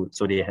of the food.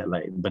 So they had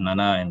like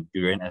banana and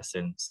durian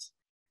essence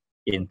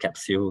in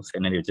capsules,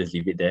 and then they just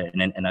leave it there.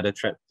 And then another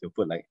trap to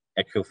put like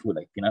actual food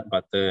like peanut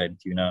butter and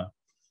tuna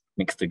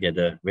mixed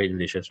together. Very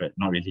delicious, right?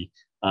 Not really.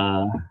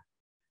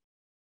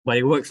 But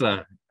it works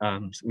lah.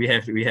 We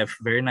have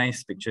very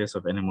nice pictures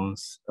of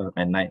animals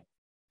at night,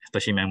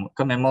 especially mammals.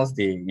 Because mammals,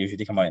 they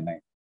usually come out at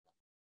night.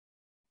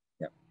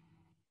 Yeah.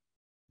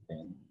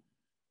 And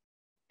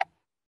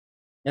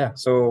yeah.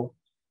 So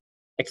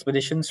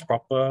expeditions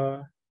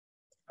proper.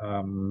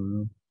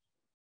 The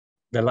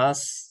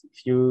last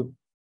few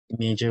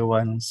major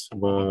ones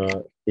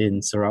were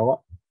in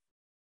Sarawak,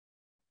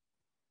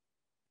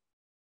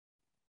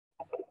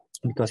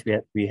 because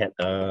we had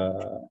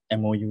a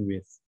MOU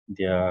with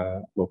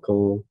their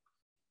local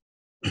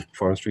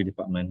forestry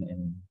department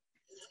in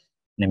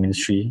the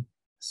ministry.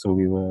 So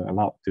we were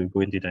allowed to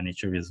go into the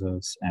nature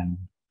reserves and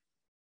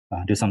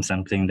do some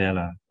sampling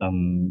there.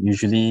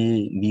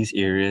 Usually these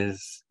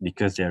areas,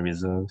 because they are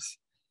reserves,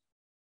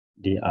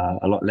 they are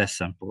a lot less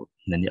sampled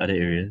than the other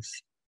areas,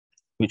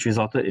 which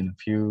resulted in a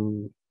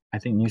few, I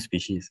think, new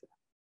species.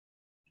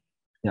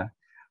 Yeah.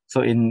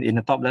 So in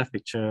the top left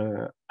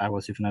picture, I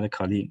was with another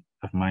colleague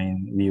of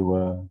mine. We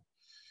were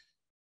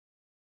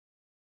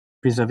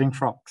preserving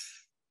frogs.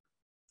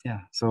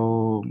 Yeah.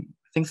 So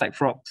things like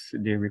frogs,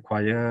 they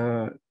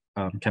require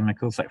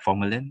chemicals like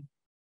formalin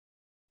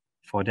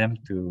for them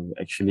to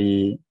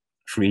actually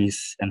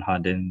freeze and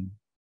harden.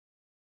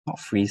 Not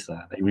freeze,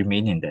 like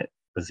remain in that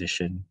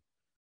position.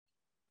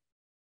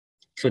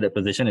 So that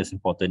position is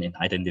important in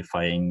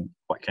identifying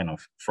what kind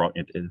of frog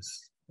it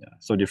is. Yeah.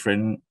 So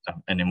different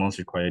animals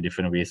require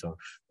different ways of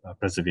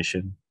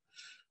preservation.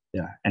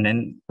 Yeah. And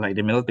then like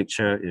the middle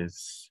picture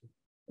is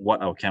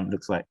what our camp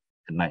looks like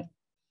at night.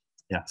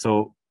 Yeah.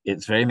 So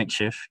it's very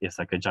makeshift. It's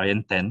like a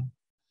giant tent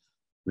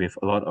with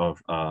a lot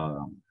of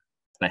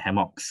like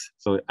hammocks.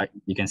 So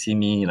you can see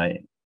me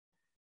like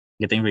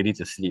getting ready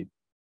to sleep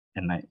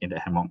at night in the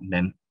hammock. And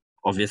then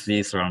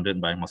obviously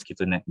surrounded by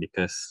mosquito net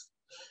because,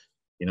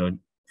 you know,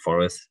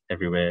 forest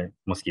everywhere,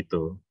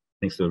 mosquito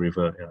next to a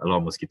river, a lot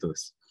of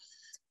mosquitoes.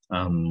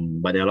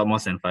 But there are a lot more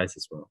sandflies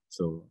as well.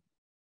 So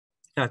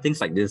yeah,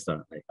 things like this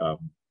are like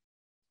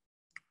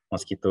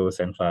mosquitoes,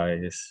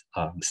 sandflies,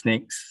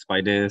 snakes,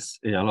 spiders.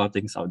 Yeah, a lot of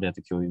things out there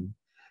to kill you.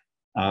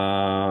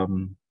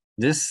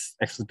 This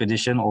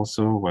expedition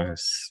also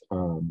was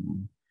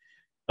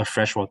a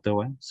freshwater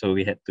one. So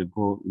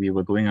we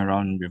were going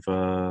around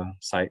river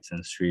sites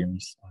and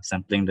streams,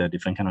 sampling the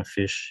different kind of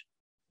fish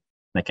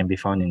that can be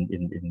found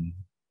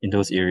in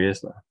those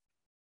areas.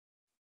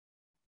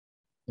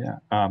 Yeah.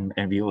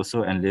 And we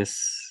also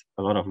enlist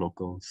a lot of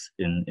locals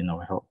in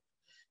our help,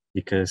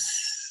 because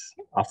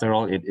after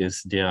all, it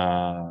is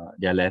their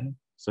land,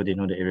 so they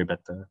know the area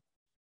better.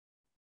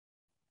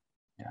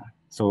 Yeah.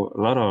 So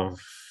a lot of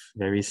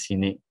very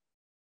scenic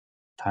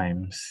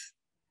times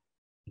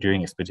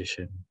during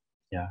expedition.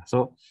 Yeah.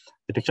 So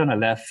the picture on the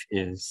left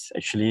is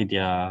actually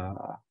their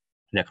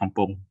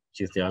kampong,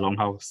 which is their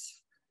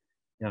longhouse.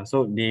 Yeah.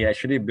 So they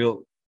actually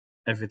built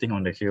everything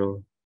on the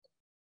hill,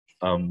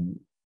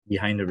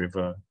 behind the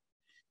river,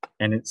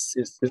 and it's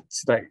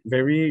like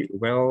very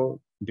well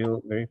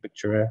built, very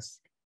picturesque,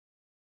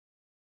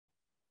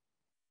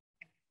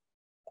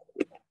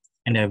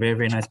 and they're very,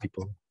 very nice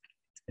people.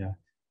 Yeah.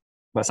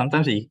 But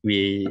sometimes we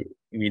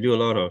do a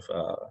lot of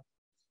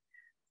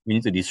we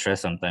need to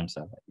de-stress sometimes.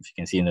 If you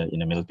can see in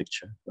the middle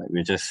picture, like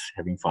we're just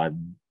having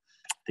fun,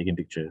 taking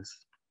pictures.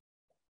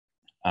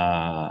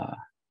 Yeah.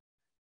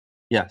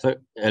 So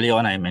early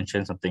on, I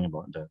mentioned something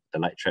about the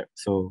light trap.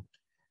 So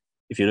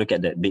if you look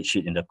at that bed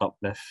sheet in the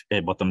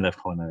bottom left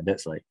corner,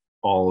 that's like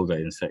all the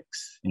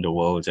insects in the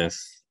world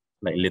just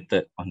like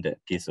littered on that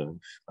piece of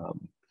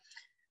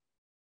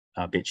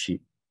bed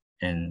sheet,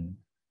 and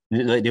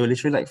like they were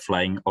literally like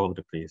flying all over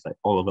the place, like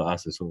all over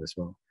us as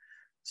well.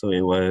 So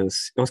it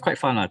was quite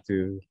fun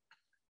to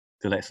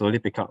like slowly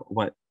pick up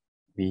what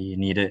we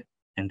needed,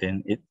 and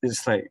then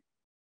it's like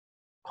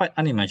quite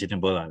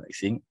unimaginable like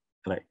seeing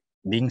like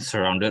being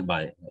surrounded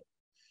by like,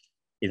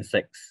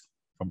 insects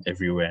from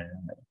everywhere,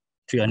 like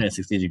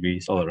 360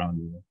 degrees all around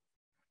you.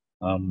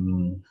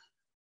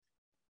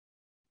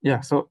 Yeah,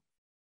 so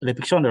the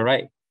picture on the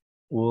right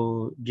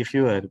will give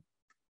you an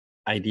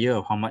idea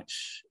of how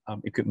much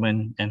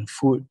equipment and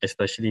food,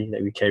 especially,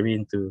 that we carry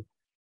into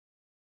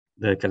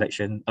the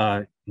collection,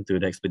 into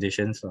the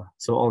expeditions.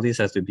 So all this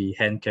has to be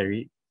hand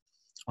carried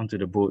onto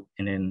the boat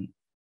and then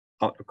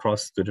out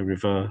across to the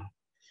river,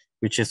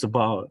 which is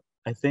about,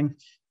 I think,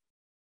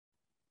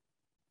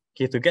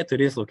 okay, to get to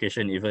this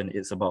location even,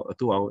 it's about a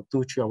 3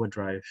 hour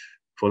drive,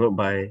 followed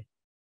by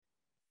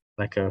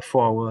like a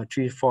 4 hour,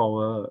 4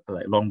 hour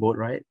like longboat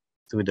ride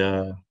to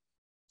the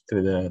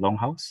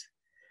longhouse.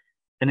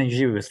 And then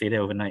usually we will stay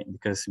there overnight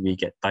because we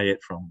get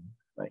tired from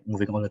like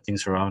moving all the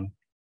things around.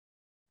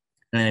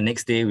 And then the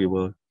next day we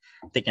will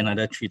take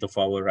another 3 to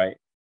 4 hour ride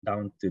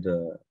down to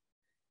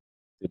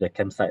the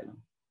campsite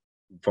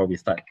before we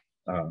start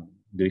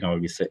doing our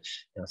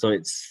research. Yeah, so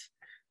it's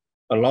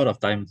a lot of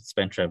time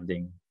spent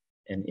traveling,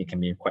 and it can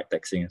be quite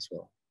taxing as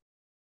well.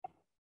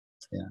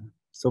 Yeah.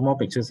 So more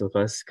pictures of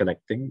us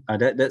collecting.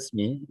 That's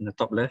me in the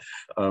top left,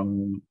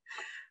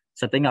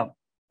 setting up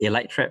a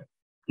light trap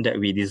that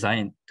we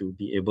designed to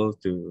be able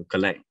to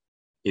collect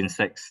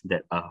insects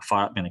that are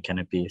far up in a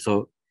canopy.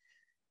 So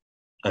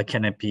a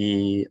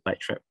canopy light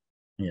trap,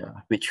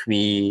 yeah, which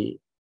we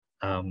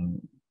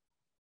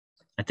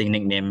I think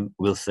nicknamed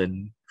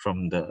Wilson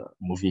from the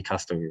movie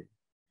Castaway,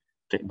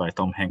 played by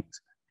Tom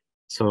Hanks.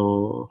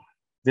 So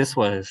this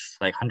was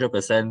like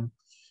 100%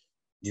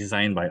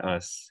 designed by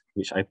us,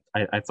 which I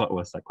thought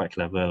was like quite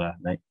clever.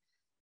 Like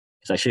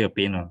it's actually a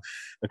pane of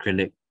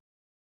acrylic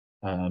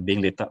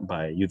being lit up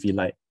by UV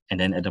light. And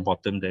then at the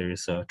bottom, there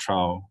is a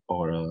trowel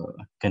or a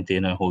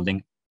container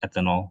holding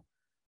ethanol.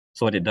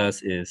 So what it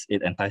does is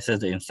it entices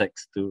the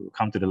insects to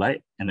come to the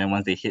light. And then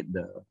once they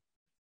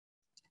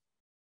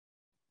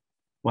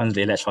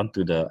latch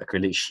onto the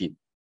acrylic sheet,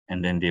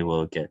 and then they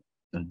will get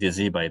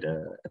dizzy by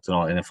the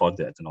ethanol and then fall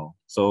to the ethanol.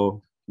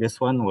 So this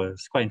one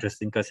was quite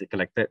interesting because it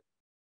collected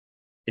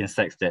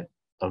insects that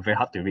are very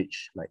hard to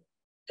reach, like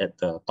at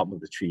the top of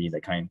the tree,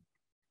 that kind.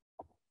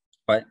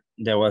 But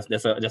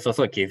there's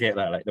also a caveat.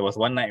 Like there was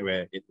one night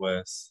where it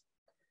was,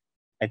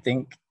 I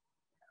think,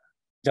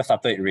 just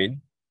after it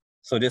rained.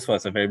 So this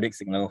was a very big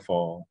signal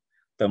for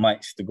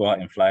termites to go out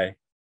and fly.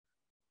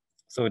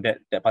 So that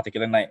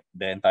particular night,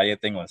 the entire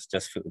thing was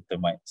just filled with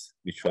termites,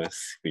 which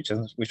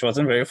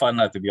wasn't very fun,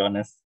 to be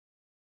honest.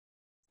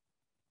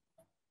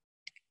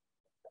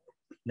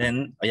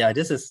 Then yeah,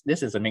 this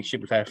is a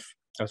makeshift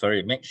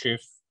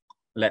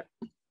lab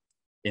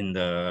in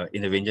the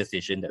ranger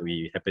station that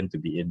we happen to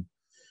be in.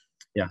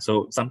 Yeah,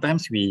 so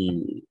sometimes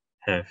we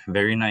have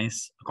very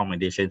nice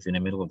accommodations in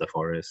the middle of the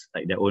forest,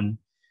 like their own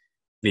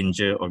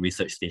ranger or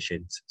research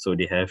stations. So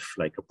they have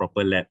like a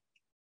proper lab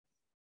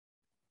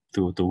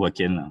to work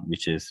in,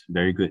 which is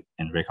very good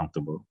and very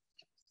comfortable.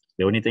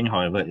 The only thing,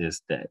 however,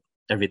 is that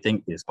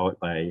everything is powered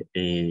by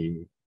a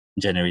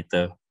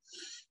generator.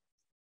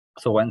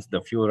 So once the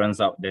fuel runs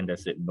out, then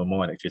that's it. No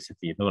more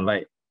electricity, no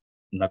light,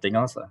 nothing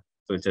else. So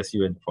it's just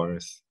you in the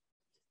forest.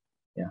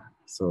 Yeah.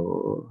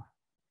 So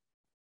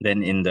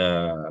then in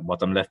the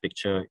bottom left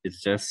picture,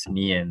 it's just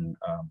me and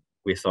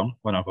Wei Song,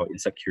 one of our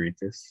insect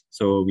curators.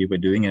 So we were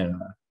doing a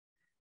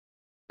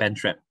pen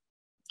trap,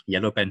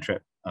 yellow pen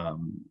trap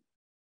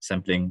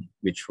sampling,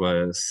 which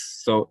was,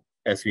 so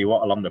as we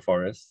walk along the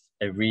forest,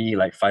 every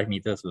like 5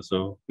 meters or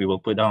so, we will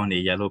put down a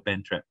yellow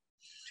pen trap,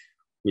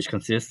 which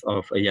consists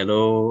of a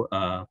yellow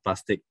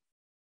plastic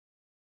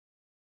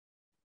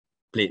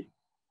plate.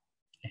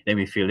 Then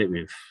we fill it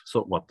with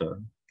soap water.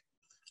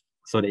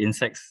 So the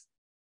insects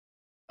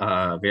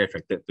are very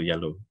attracted to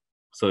yellow.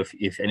 So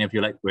if any of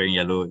you like wearing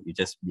yellow, you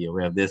just be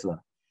aware of this.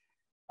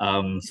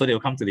 So they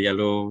will come to the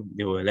yellow,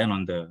 they will land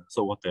on the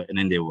soap water, and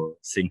then they will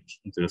sink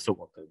into the soap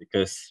water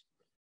because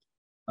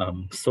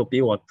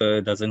soapy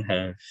water doesn't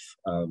have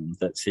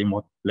that same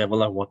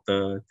level of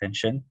water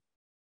tension.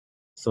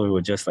 So it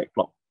will just like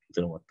plop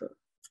into the water.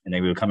 And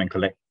then we will come and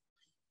collect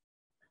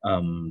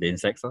the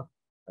insects. Like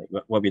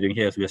what we're doing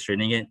here is we are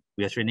straining it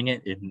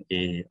in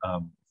a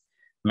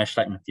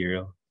mesh-like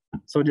material.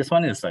 So this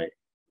one is like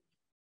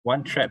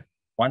one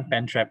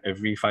pen trap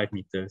every 5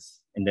 meters,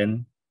 and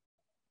then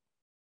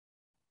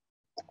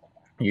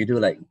you do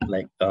like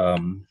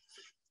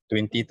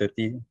 20,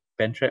 30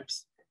 pen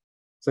traps.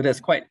 So that's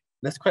quite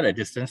a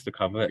distance to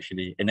cover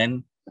actually. And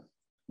then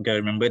you gotta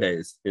remember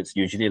that it's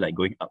usually like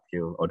going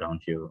uphill or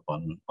downhill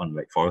on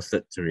like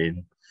forested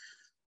terrain.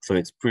 So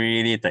it's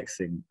pretty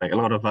taxing. Like a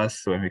lot of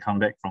us, when we come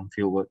back from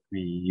field work, we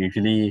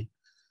usually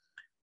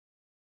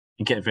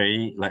get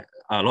very like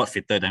a lot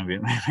fitter than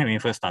when we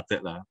first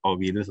started, or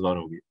we lose a lot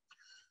of weight.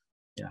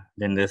 Yeah.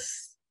 Then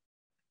there's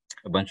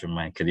a bunch of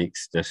my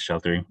colleagues just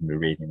sheltering from the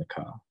rain in the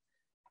car.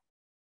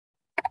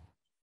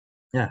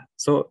 Yeah.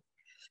 So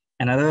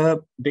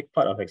another big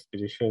part of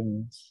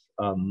expeditions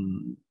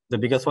the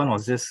biggest one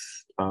was this,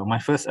 my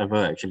first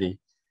ever actually,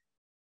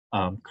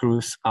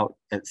 cruise out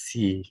at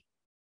sea.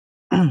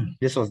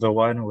 This was the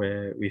one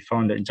where we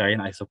found that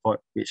giant isopod,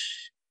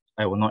 which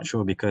I will not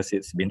show because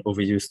it's been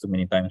overused too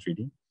many times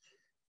really.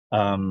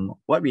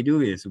 What we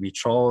do is we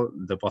trawl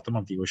the bottom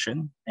of the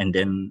ocean and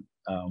then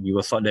we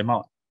will sort them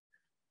out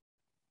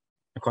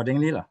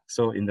accordingly lah.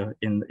 So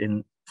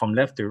in from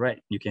left to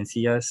right, you can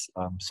see us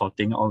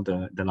sorting all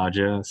the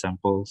larger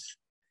samples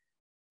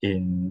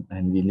in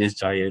this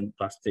giant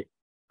plastic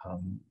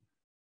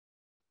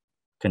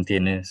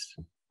containers.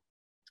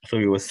 So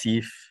we will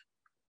sieve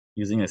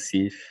using a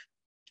sieve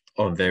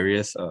of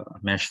various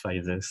mesh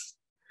sizes.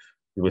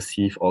 We will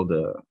sieve all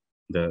the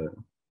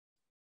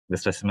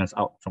specimens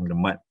out from the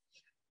mud.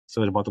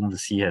 So the bottom of the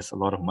sea has a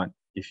lot of mud,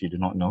 if you do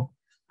not know.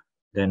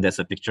 Then there's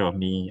a picture of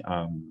me.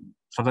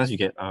 Sometimes you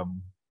get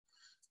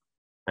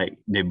like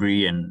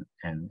debris and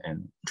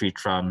tree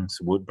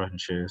trunks, wood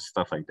branches,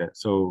 stuff like that.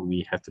 So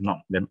we have to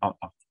knock them out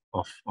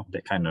of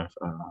that kind of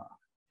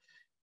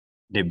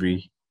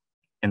debris.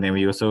 And then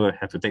we also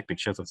have to take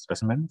pictures of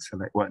specimens,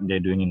 like what they're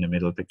doing in the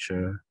middle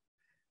picture.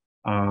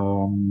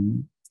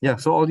 Yeah,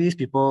 so all these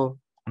people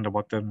on the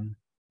bottom,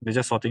 they're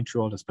just sorting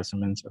through all the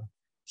specimens.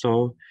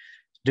 So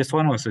this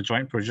one was a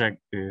joint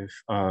project with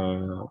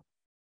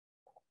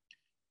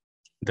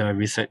the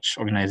research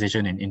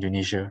organization in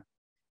Indonesia.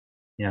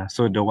 Yeah,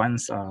 so the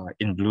ones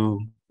in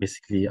blue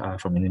basically are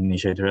from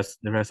Indonesia. The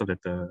rest of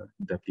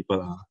the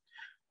people are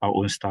our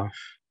own staff.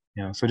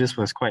 Yeah, so this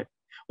was quite,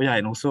 oh yeah,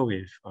 and also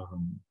with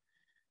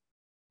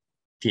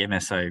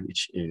TMSI,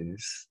 which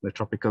is the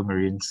Tropical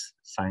Marine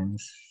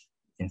Science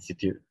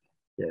Institute.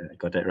 Yeah, I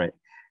got that right.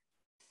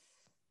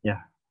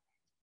 Yeah,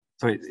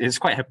 so it's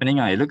quite happening.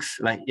 It looks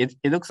like it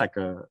looks like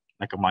a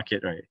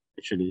market, right?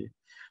 Actually,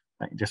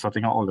 like they're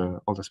sorting out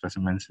all the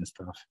specimens and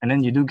stuff, and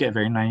then you do get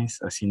very nice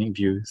scenic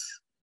views.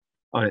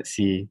 Oh, let's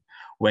see,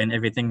 when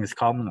everything is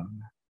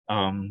calm.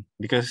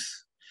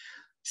 Because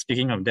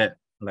speaking of that,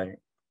 like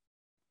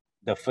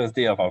the first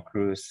day of our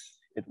cruise,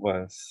 it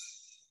was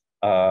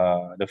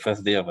the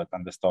first day of a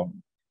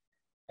thunderstorm,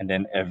 and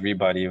then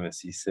everybody was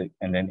seasick,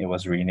 and then it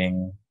was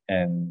raining,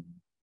 and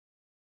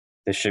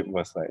the ship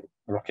was like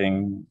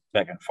rocking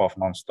back and forth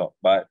nonstop.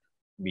 But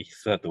we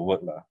still had to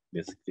work lah,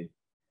 basically.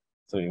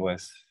 So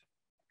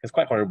it's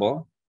quite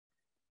horrible,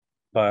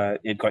 but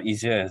it got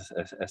easier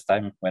as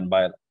time went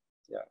by.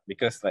 Yeah,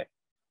 because like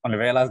on the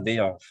very last day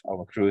of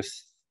our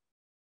cruise,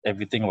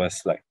 everything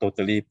was like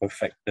totally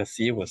perfect. The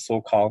sea was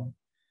so calm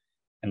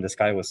and the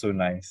sky was so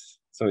nice.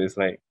 So it's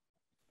like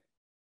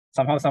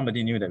somehow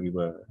somebody knew that we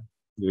were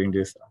doing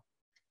this.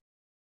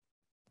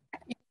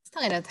 It's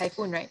stuck in a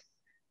typhoon, right?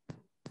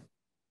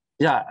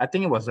 Yeah, I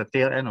think it was the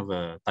tail end of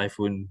a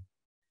typhoon.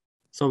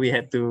 So we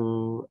had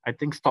to, I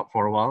think, stop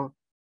for a while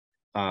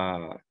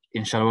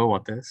in shallower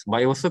waters.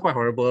 But it was still quite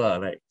horrible.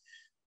 Like,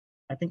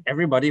 I think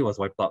everybody was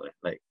wiped out.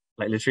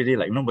 Like literally,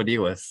 like nobody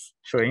was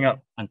showing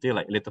up until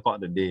like later part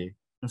of the day.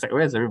 It's like,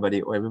 where's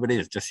everybody? Oh, everybody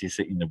is just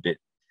seasick in the bed.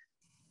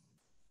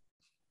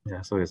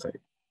 Yeah, so it's like,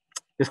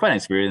 it's quite an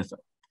experience.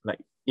 Like,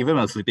 even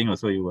when sleeping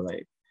also, you will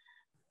like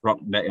rock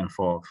back and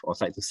forth or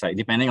side to side,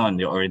 depending on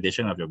the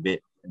orientation of your bed.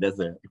 That's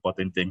the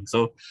important thing.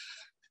 So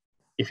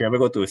if you ever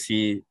go to a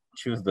sea,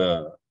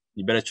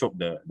 you better chope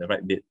the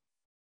right bit.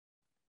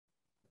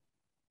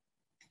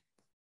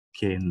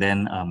 Okay, and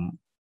then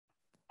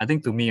I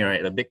think to me,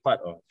 right, the big part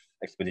of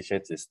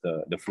expeditions is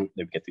the food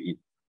that we get to eat.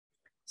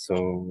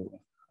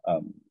 So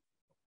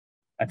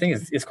I think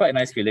it's quite a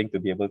nice feeling to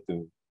be able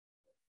to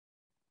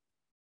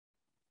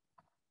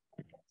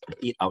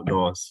eat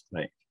outdoors,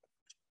 like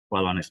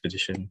while on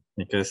expedition,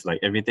 because like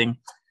everything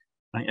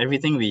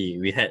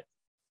we had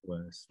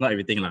was not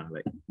everything lah,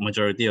 like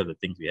majority of the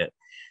things we had,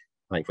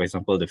 like for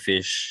example the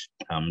fish,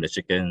 the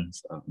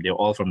chickens, they're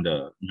all from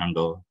the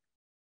jungle,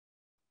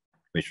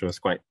 which was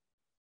quite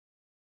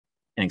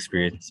an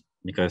experience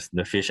because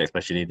the fish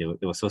especially they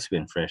were so sweet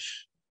and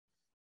fresh,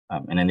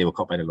 and then they were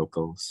caught by the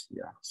locals.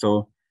 Yeah,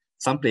 so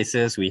some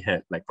places we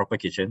had like proper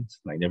kitchens,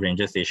 like the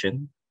ranger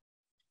station.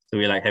 So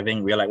we're like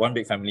one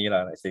big family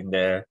lah, like sitting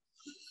there,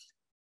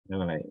 you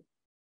know, like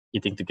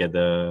eating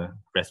together,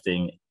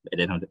 resting at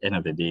the end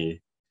of the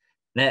day.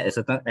 Then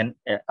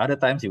at other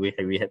times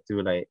we had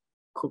to like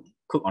cook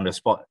on the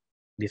spot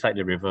beside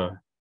the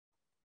river,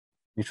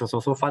 which was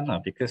also fun lah,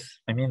 because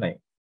I mean like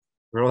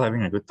we're all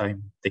having a good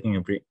time, taking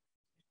a break,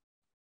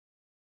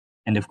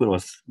 and the food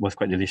was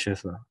quite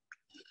delicious lah.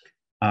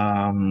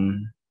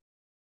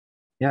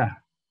 Yeah,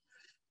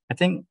 I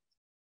think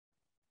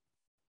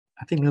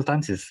meal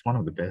times is one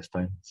of the best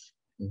times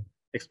in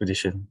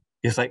expedition.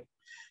 It's like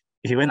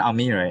if you went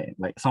army, right?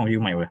 Like some of you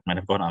might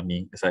have gone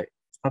army. It's like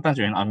sometimes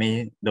you're in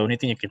army, the only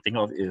thing you can think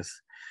of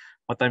is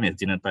what time is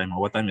dinner time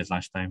or what time is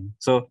lunchtime.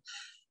 So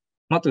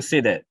not to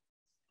say that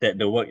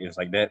the work is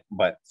like that,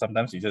 but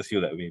sometimes you just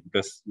feel that way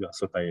because you are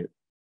so tired.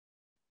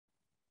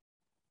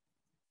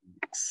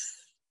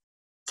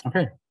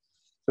 Okay,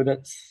 so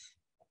that's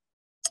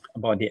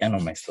about the end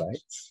of my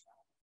slides.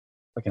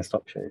 I can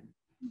stop sharing.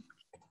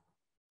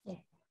 Yeah.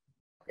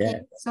 Yeah.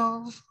 Okay,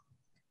 so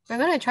we're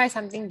going to try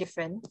something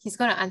different. He's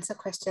going to answer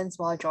questions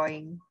while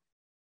drawing.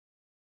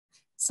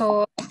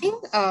 So I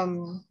think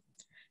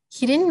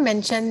he didn't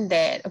mention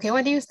that. Okay,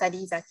 what do you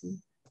study,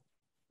 Dzaki?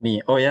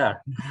 Me? Oh yeah.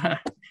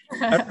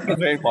 I think it's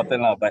very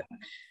important lah. But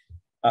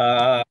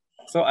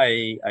so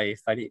I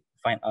studied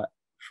fine art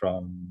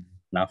from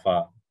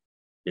NAFA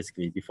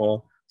basically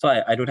before. So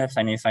I don't have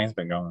any science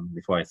background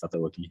before I started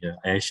working here.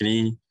 I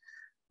actually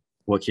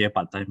worked here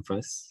part-time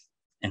first,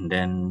 and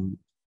then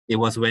it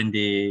was when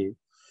they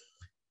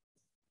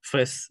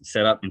first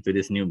set up into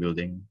this new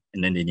building,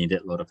 and then they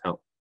needed a lot of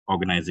help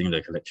organizing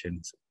the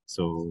collections.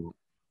 So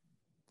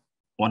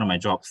one of my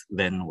jobs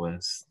then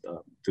was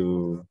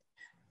to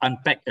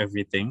unpack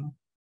everything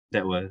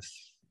that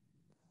was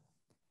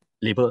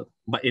labeled,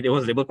 but it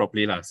was labeled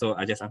properly lah. So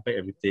I just unpacked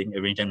everything,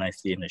 arranged them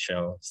nicely in the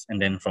shelves, and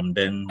then from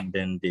then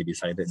they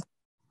decided,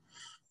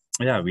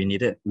 yeah, we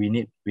need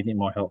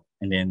more help.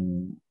 And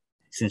then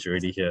since you're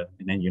already here,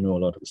 and then you know a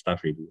lot of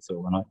stuff already, so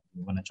why not?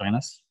 You want to join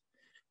us?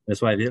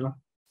 That's what I did lah.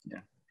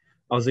 Yeah,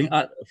 I was doing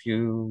art a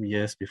few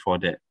years before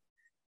that,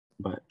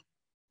 but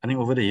I think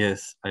over the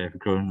years I have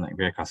grown like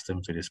very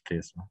accustomed to this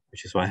place,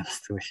 which is why I'm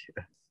still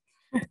here.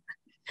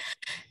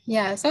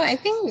 Yeah, so I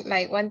think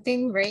like one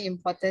thing very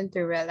important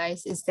to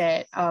realize is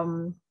that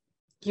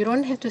you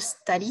don't have to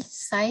study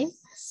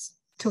science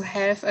to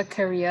have a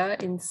career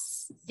in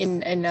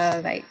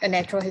a like a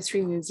natural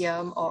history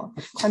museum or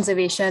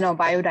conservation or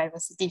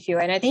biodiversity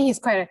field. And I think he's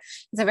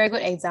a very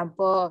good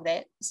example of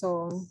that.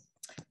 So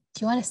do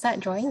you want to start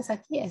drawing,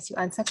 Dzaki, as you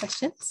answer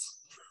questions?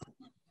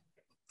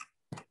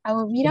 I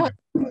will read out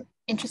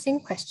interesting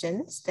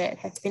questions that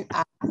have been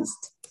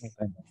asked.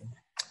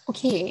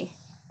 Okay.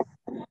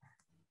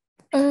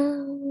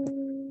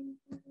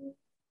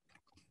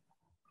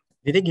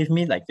 Did they give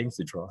me like things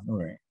to draw? No,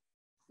 right?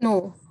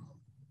 No.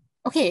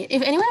 Okay,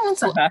 if anyone wants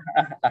to...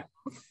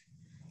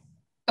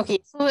 Okay,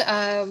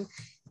 so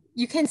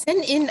you can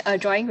send in a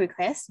drawing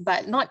request,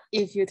 but not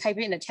if you type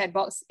it in the chat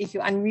box, if you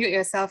unmute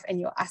yourself and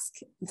you ask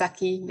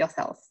Dzaki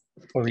yourself.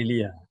 Oh,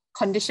 really? Yeah.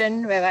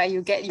 Condition whereby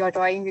you get your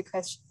drawing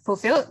request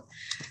fulfilled.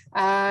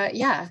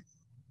 Yeah.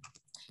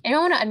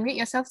 Anyone want to unmute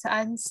yourself to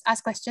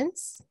ask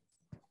questions?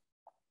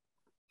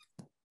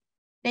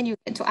 Then you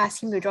get to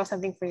ask him to draw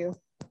something for you.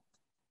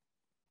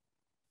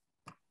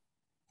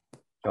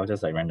 I'll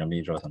just like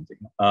randomly draw something.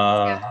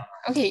 Yeah.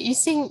 Okay, you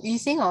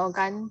sing or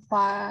Gan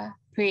Hua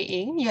Pui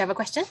Ying. You have a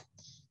question?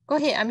 Go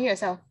ahead, unmute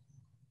yourself.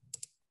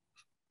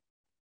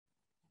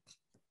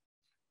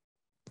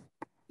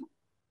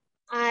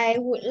 I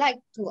would like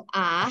to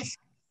ask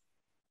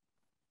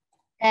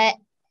that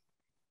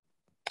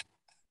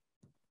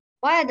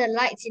why are the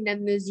lights in the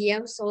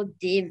museum so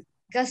dim?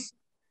 Because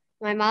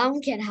my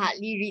mom can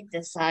hardly read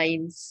the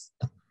signs.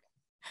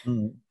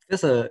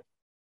 That's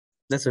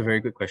a very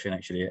good question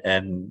actually,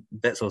 and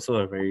that's also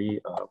a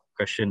very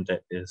question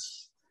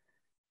that's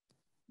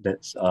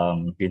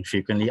been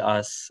frequently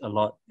asked a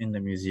lot in the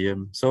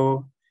museum.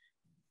 So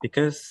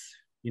because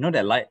you know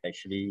that light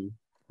actually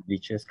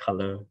bleaches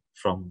color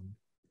from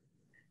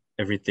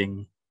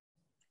everything.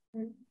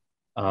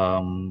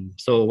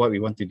 So what we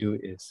want to do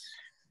is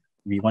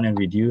we want to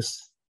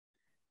reduce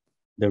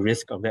the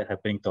risk of that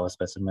happening to our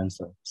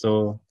specimens.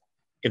 So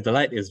if the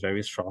light is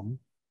very strong,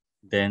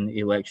 then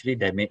it will actually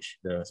damage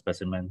the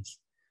specimens.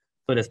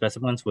 So the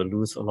specimens will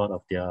lose a lot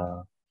of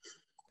their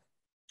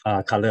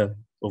color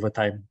over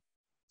time.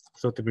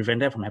 So to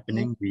prevent that from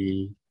happening,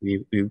 we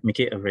make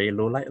it a very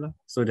low light,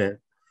 so that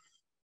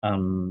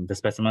the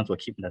specimens will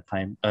keep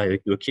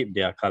will keep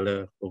their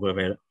color over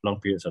very long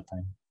periods of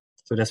time.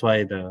 So that's why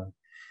and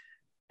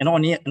not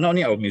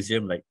only our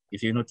museum, like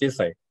if you notice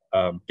like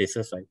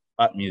places like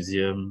Art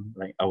Museum,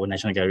 like our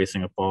National Gallery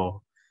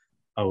Singapore,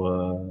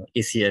 our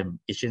ACM,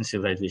 Asian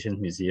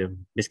Civilization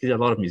Museum, basically a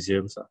lot of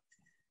museums,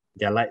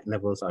 their light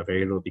levels are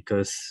very low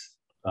because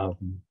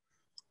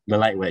the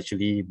light will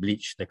actually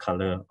bleach the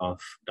color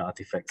of the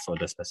artifacts or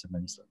the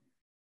specimens.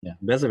 Yeah,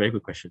 that's a very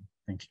good question.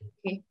 Thank you.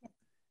 Okay.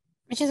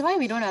 Which is why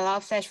we don't allow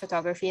flash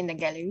photography in the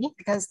gallery,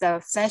 because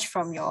the flash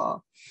from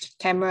your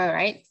camera,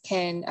 right,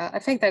 can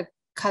affect the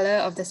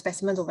color of the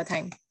specimens over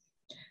time.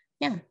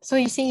 Yeah, so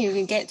you see, you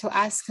can get to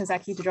ask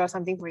Dzaki to draw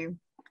something for you.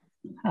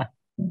 Huh.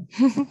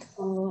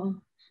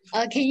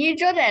 Can you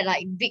draw that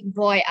like big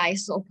boy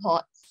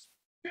isopod?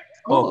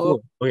 Oh,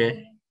 cool.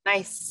 Okay.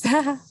 Nice.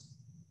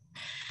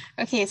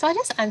 Okay, so I'll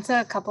just answer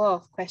a couple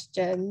of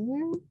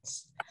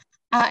questions.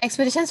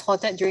 Expeditions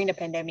halted during the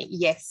pandemic?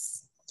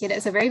 Yes. Okay,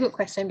 that's a very good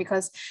question,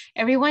 because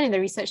everyone in the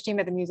research team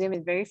at the museum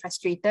is very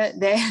frustrated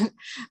that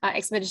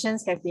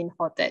expeditions have been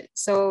halted.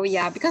 So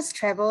yeah, because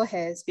travel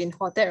has been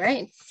halted,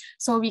 right?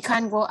 So we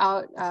can't go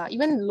out,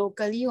 even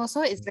locally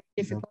also, it's very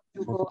difficult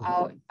to go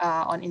out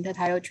on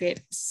intertidal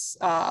trips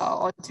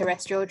or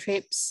terrestrial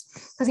trips,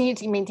 because you need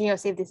to maintain your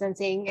safe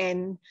distancing.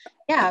 And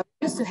yeah,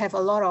 we used to have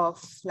a lot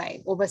of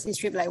like overseas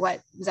trip, like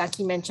what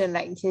Dzaki mentioned,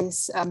 like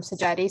his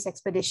Sajade's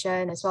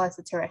expedition, as well as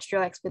the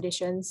terrestrial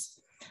expeditions.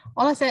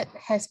 All of that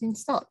has been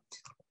stopped.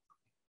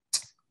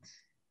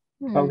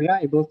 But we are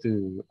able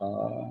to,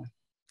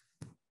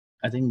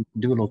 I think,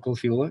 do local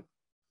fieldwork.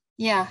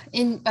 Yeah,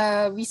 in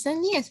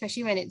recently,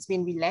 especially when it's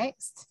been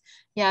relaxed.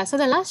 Yeah, so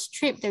the last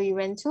trip that we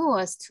went to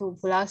was to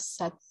Pulau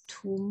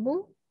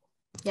Satumu.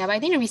 Yeah, but I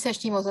think the research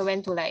team also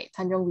went to like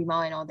Tanjung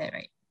Rimau and all that,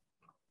 right?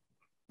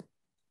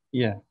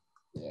 Yeah.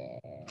 Yeah.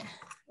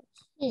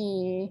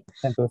 Okay.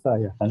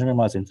 Sentosa, yeah. Tanjung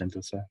Rimau is in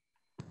Sentosa.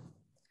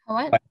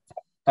 What? But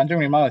Tanjung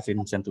Rimau is in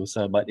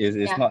Sentosa, but it's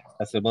Yeah. not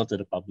accessible to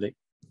the public.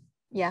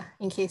 Yeah,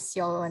 in case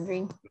you're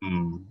wondering.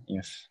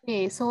 Yes.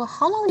 Okay, so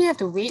how long do you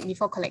have to wait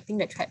before collecting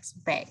the traps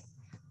back?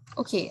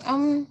 Okay,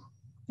 you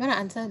wanna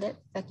answer that,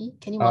 Zaki?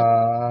 Can you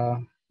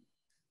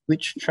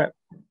Which trap?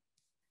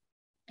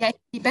 Yeah, it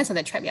depends on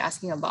the trap you're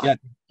asking about.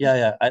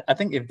 Yeah. I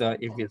think if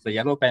it's the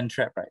yellow pen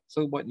trap, right?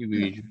 So what you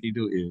usually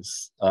do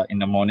is in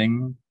the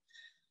morning,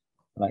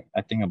 like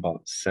I think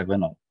about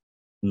 7 or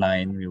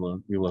 9,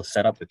 we will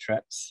set up the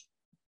traps,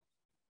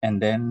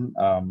 and then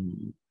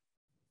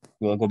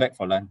we will go back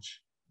for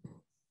lunch,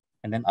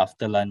 and then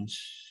after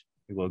lunch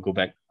we will go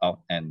back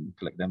out and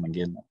collect them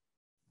again.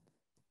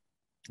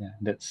 Yeah,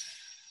 that's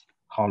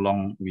how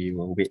long we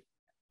will wait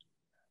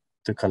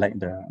to collect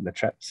the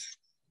traps.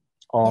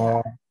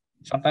 Or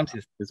sometimes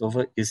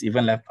it's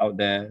even left out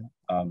there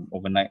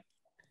overnight,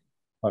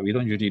 but we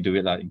don't usually do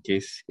it in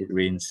case it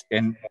rains.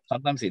 And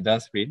sometimes it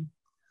does rain,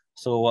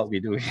 so what we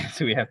do is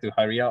we have to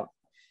hurry out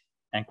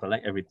and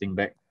collect everything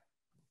back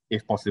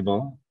if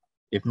possible.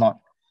 If not,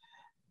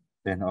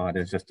 then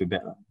that's just too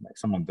bad. Like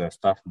some of the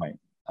stuff might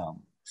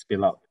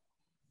spill out.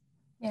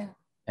 Yeah.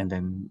 And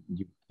then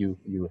you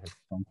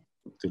have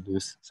to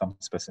lose some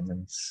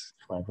specimens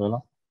forever.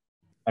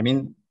 I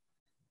mean,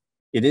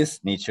 it is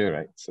nature,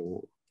 right?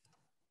 So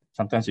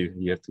sometimes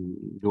you have to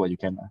do what you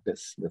can.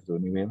 That's the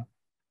only way.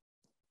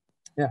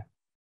 Yeah.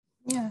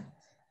 Yeah.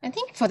 I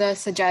think for the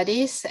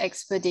Sajadi's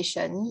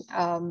expedition,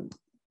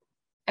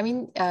 I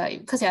mean,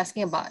 because you're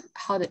asking about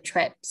how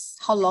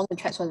long the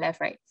traps were left,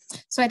 right?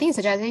 So I think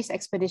Sajadi's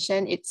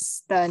expedition,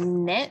 it's the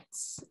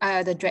nets,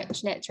 the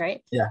dredge nets,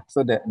 right? Yeah.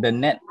 So the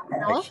net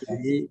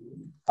actually,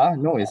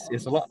 no,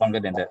 it's a lot longer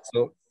than that.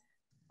 So,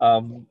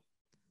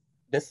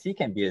 the sea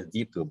can be as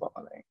deep to about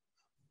like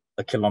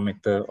 1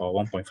 kilometer or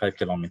 1.5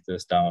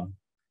 kilometers down.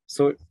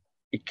 So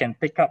it can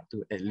take up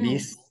to at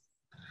least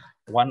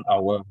 1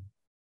 hour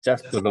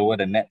just to lower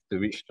the net to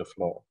reach the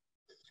floor.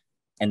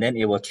 And then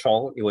it will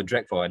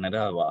drag for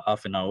another about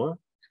half an hour.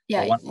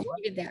 Yeah, or 1 you hour.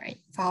 leave it there, right?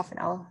 For half an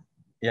hour.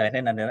 Yeah,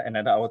 and then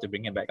another hour to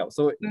bring it back up.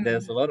 So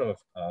there's a lot of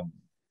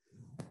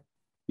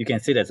you can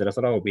say there's a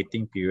sort of a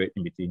waiting period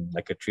in between,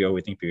 like a 3-hour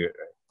waiting period,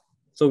 right?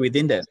 So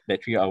within that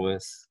 3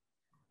 hours,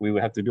 we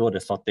will have to do all the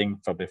sorting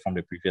from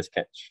the previous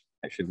catch,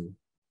 actually.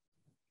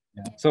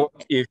 Yeah. So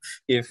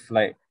if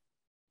like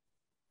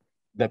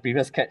the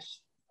previous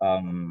catch,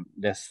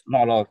 there's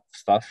not a lot of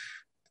stuff,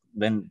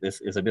 then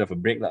this is a bit of a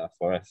break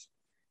for us.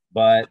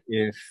 But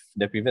if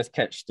the previous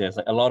catch, there's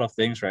like a lot of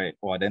things, right?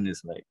 Or then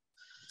it's like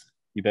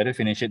you better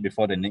finish it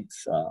before the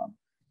next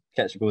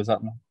catch goes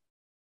up.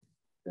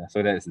 Yeah,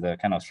 so that is the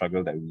kind of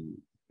struggle that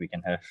we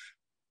can have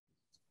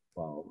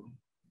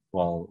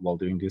while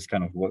doing this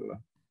kind of work.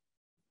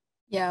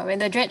 Yeah, when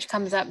the dredge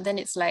comes up, then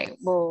it's like,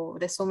 whoa,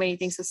 there's so many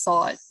things to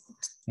sort.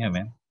 Yeah,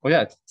 man. Oh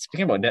yeah,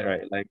 speaking about that,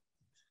 right? Like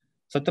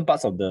certain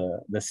parts of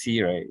the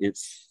sea, right?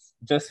 It's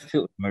just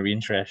filled with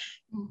marine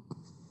trash.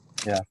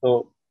 Yeah,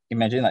 so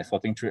imagine like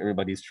sorting through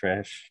everybody's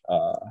trash,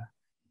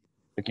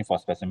 looking for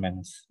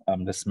specimens.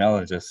 The smell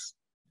is just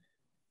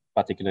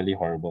particularly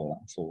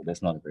horrible. So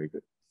that's not a very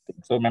good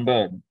thing. So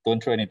remember,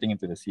 don't throw anything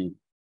into the sea.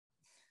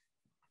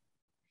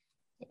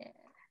 Yeah.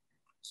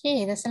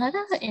 Okay, there's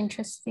another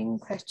interesting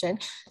question.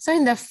 So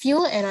in the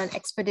field and on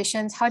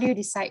expeditions, how do you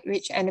decide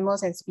which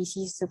animals and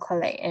species to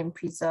collect and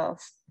preserve?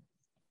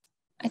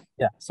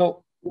 Yeah,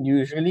 so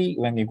usually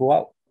when we go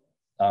out,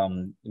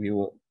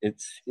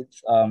 it's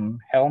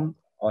helmed,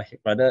 or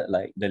rather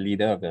like the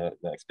leader of the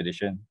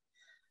expedition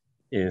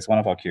is one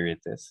of our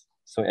curators.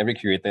 So every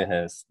curator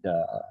has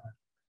the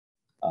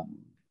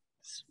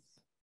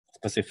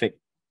specific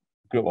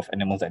group of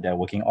animals that they're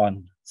working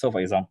on. So for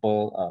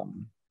example,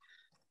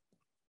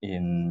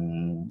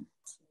 in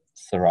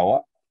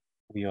Sarawak,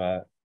 we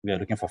are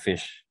looking for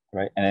fish,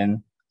 right? And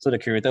then so the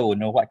curator will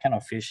know what kind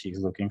of fish he's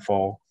looking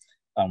for,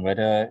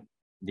 whether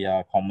they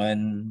are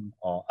common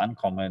or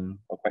uncommon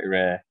or quite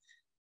rare,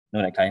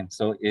 that kind.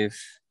 So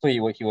he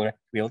will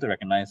be able to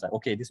recognize like,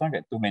 okay, this one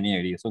got too many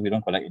already, so we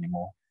don't collect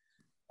anymore.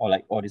 Or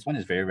like, oh, this one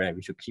is very rare,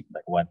 we should keep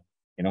like one,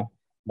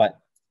 But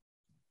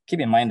keep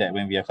in mind that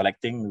when we are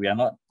collecting, we are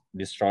not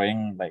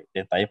destroying like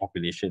the entire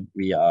population.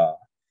 We are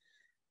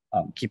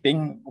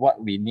keeping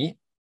what we need,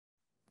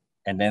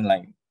 and then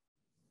like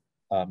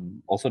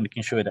also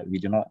making sure that we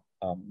do not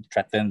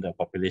threaten the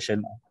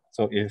population.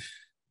 So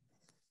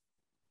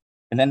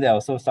and then there are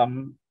also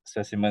some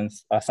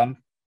specimens, some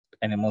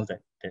animals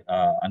that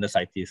are under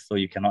CITES, so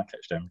you cannot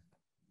catch them.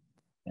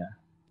 Yeah.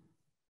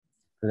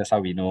 So that's how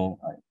we know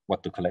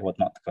what to collect, what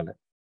not to collect.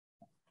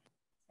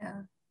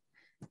 Yeah.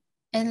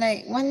 And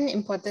like one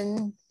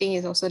important thing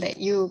is also that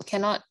you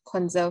cannot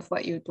conserve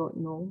what you don't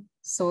know.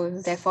 So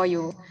therefore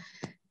you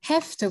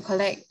have to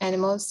collect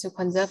animals to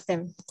conserve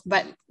them.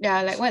 But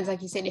yeah, like what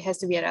Zaki said, it has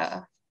to be at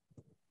a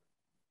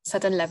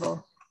certain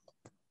level.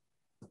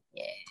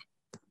 Yeah.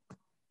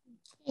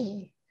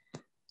 Okay.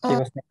 Okay,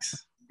 what's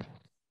next?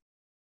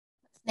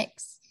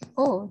 Next.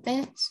 Oh,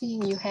 there,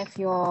 Swing, you have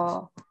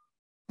your.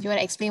 Do you want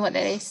to explain what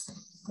that is?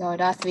 Your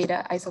Darth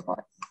Vader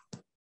isopod.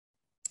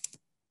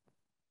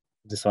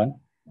 This one?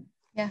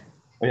 Yeah.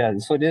 Oh yeah,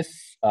 so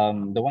this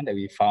the one that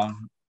we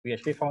found, we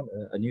actually found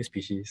a new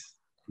species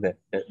that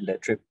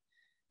trip.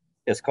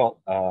 It's called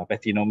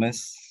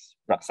Pachynomus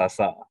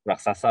raksasa.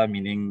 Raksasa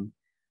meaning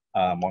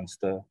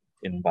monster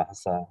in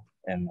Bahasa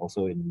and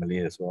also in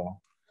Malay as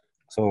well.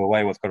 So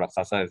why it was called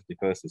raksasa is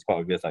because it's quite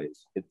obvious that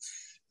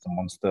it's a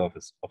monster of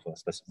a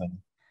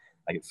specimen.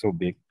 Like it's so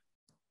big,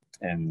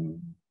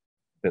 and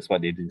that's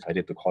what they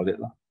decided to call it.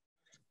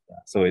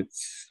 Yeah, so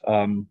it's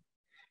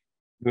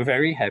we're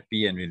very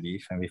happy and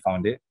relieved when we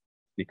found it,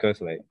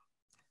 because like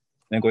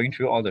then going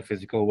through all the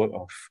physical work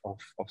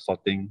of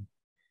sorting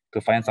to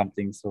find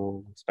something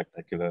so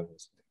spectacular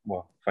was,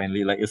 wow,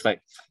 finally, like it's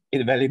like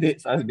it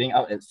validates us being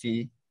out at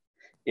sea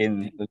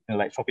in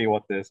like choppy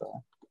waters.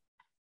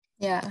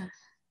 Yeah.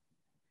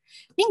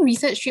 I think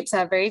research trips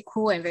are very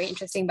cool and very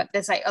interesting, but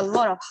there's like a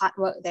lot of hard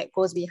work that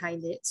goes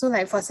behind it. So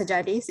like for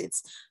Sajadis,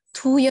 it's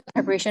 2 year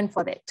preparation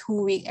for that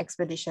 2 week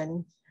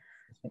expedition.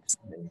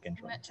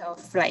 Much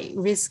of like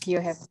risk you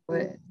have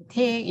to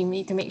take. You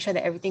need to make sure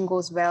that everything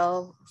goes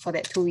well for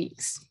that 2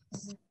 weeks.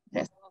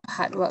 There's a lot of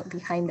hard work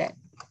behind that.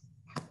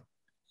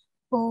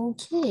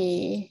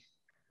 Okay.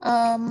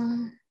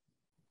 Oh,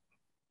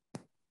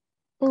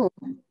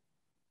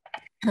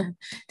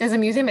 there's a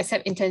museum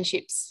accept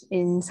internships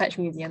in such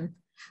museum.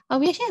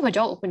 We actually have a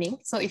job opening.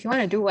 So if you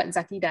want to do what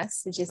Dzaki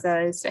does, which is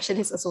a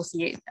specialist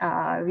associate,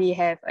 we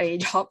have a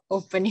job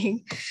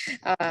opening.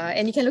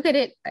 And you can look at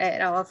it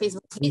at our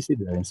Facebook Let me page. see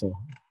the answer.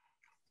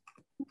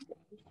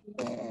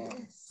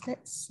 Yes,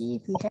 let's see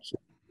if we have.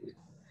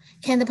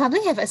 Can the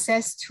public have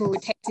access to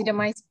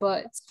taxidermized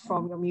birds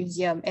from your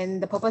museum?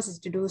 And the purpose is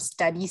to do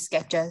study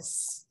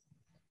sketches.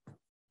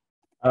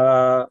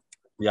 Yeah,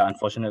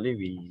 unfortunately,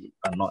 we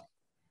are not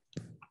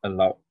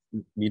allowed.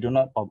 We do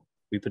not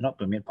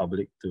permit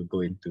public to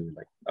go into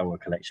like our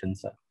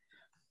collections.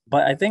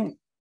 But I think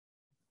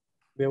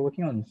we are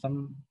working on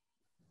some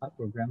art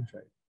programs,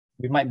 right?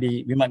 We might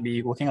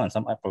be working on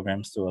some art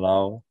programs to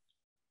allow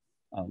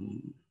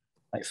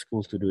like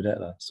schools to do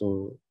that.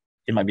 So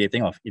it might be a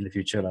thing of in the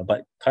future.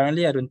 But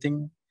currently I don't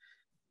think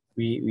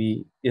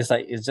we it's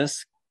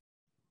just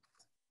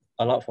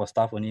allowed for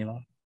staff only.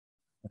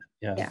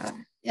 Yeah.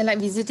 And like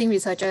visiting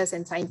researchers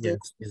and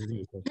scientists. Yes,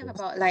 easily. We have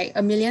about like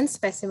 1 million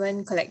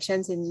specimen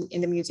collections in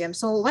the museum.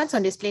 So what's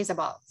on display is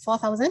about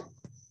 4,000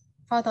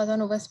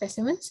 over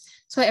specimens.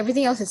 So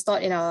everything else is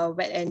stored in our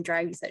wet and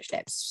dry research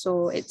labs.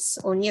 So it's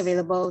only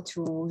available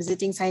to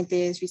visiting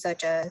scientists,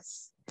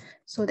 researchers,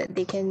 so that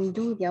they can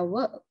do their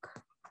work.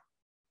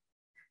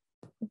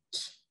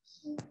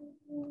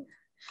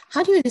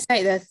 How do you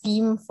decide the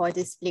theme for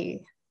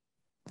display?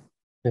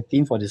 The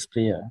theme for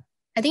display.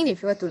 I think they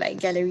refer to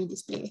like gallery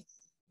display.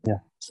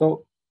 Yeah.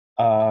 So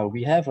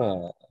we have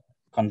a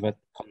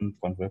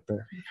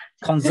conservator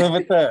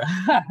conservator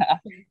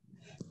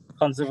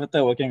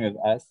working with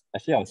us.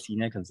 Actually, our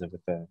senior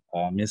conservator,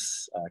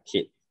 Miss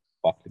Kate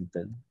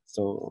Bucklington.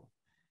 So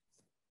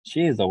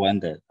she is the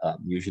one that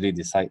usually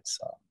decides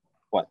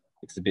what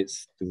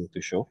exhibits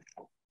to show.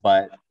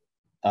 But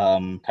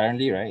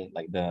currently, right,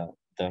 like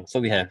so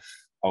we have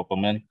our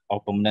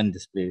permanent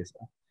displays.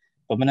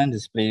 Permanent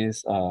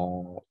displays,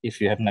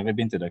 if you have never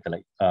been to the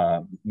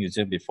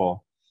museum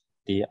before,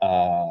 they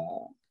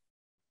are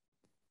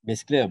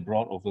basically a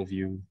broad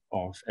overview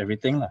of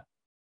everything.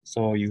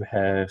 So you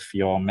have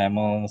your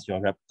mammals,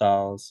 your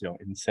reptiles, your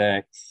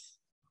insects,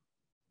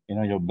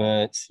 your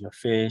birds, your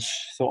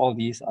fish. So all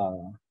these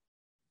are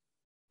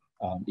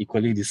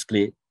equally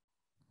displayed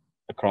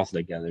across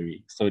the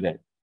gallery so that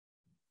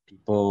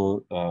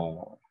people,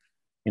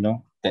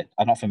 that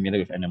are not familiar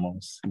with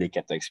animals, they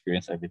get to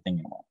experience everything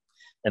in one.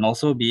 And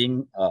also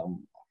being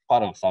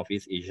part of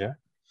Southeast Asia,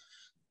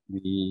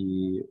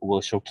 we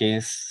will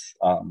showcase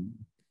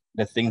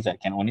the things that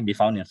can only be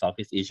found in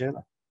Southeast Asia.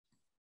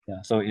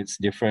 Yeah, so it's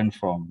different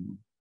from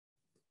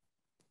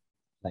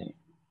like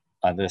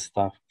other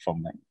stuff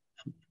from like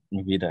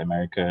maybe the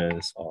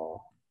Americas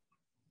or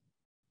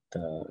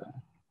the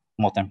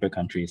more temperate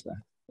countries.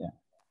 Yeah.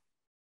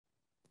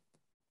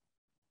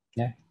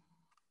 Yeah.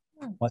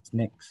 What's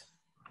next?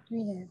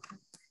 Yeah.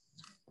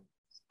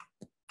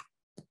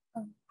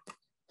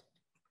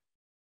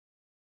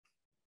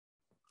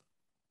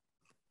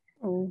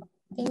 I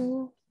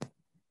think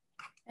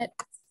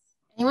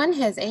anyone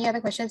has any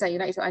other questions that you'd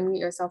like to unmute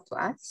yourself to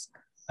ask?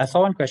 I saw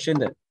one question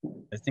that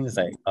I think is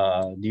like,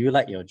 do you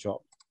like your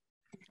job?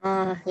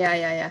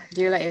 Yeah.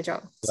 Do you like your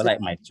job? Do I like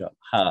my job?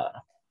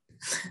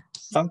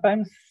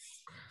 Sometimes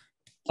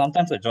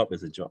a job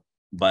is a job,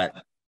 but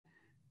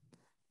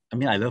I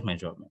mean, I love my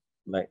job.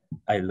 Like,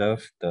 I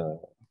love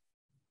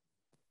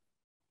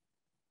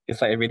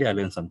it's like every day I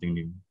learn something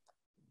new.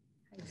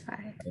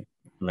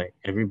 Like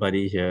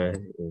everybody here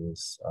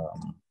is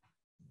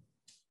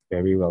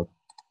very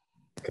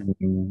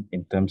welcoming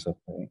in terms of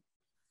like,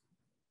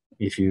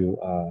 if you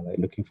are like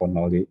looking for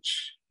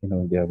knowledge,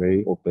 they are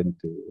very open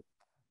to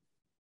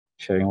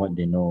sharing what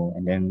they know.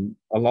 And then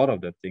a lot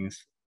of the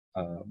things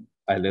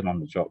I learned on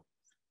the job.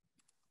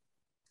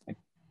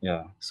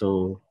 Yeah.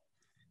 So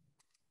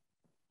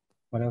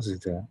what else is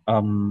there? I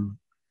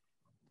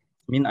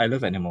mean, I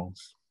love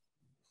animals,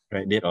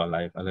 right? Dead or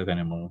alive, I love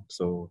animals.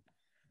 So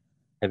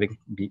I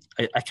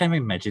can't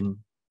even imagine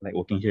like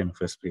working here in the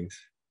first place,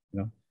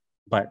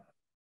 but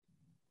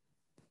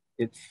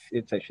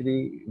it's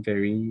actually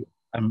very,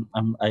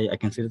 I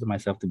consider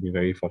myself to be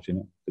very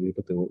fortunate to be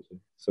able to work here.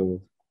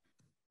 So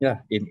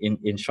yeah,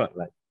 in short,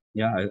 like,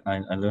 yeah,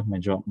 I love my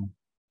job.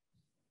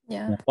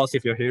 Yeah. Boss,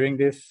 if you're hearing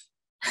this,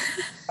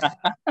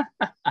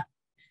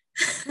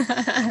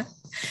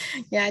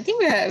 Yeah, I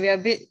think we're a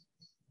bit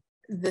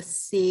the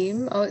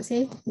same, I would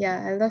say.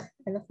 Yeah, I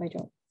love my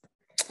job.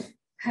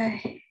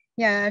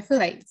 Yeah, I feel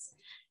like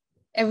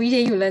every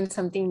day you learn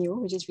something new,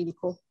 which is really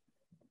cool.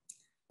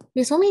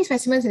 With so many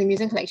specimens in the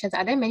museum collections,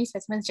 are there many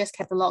specimens just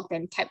catalogued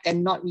and kept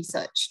and not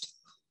researched?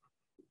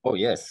 oh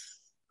yes.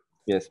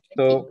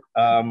 So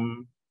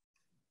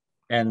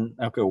and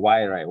okay,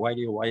 why, right? Why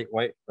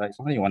like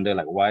sometimes you wonder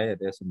like why are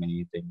there so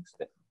many things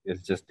that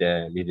is just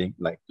there living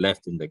like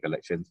left in the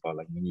collections for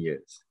like many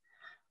years?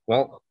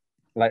 Well,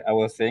 like I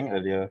was saying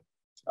earlier,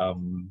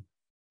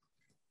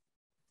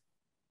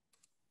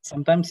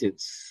 sometimes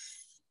it's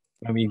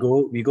when we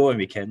go when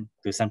we can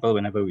to sample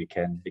whenever we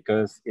can,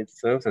 because it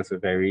serves as a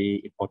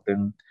very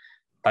important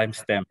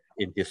timestamp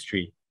in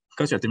history.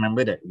 Because you have to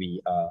remember that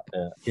we are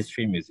a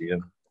history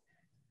museum,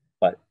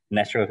 but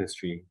natural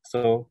history.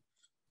 So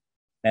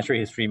natural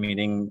history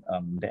meaning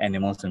the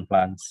animals and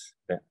plants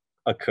that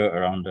occur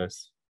around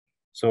us.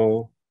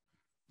 So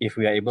if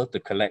we are able to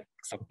collect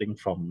something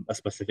from a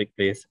specific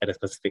place at a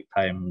specific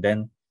time,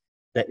 then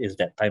that is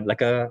that time,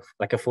 like a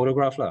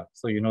photograph lah.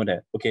 So you know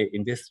that, okay,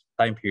 in this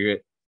time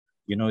period,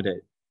 you know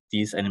that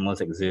these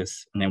animals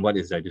exist, and then what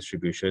is their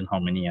distribution, how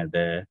many are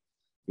there,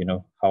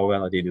 how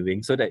well are they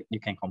doing, so that you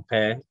can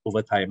compare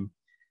over time,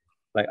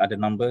 like are the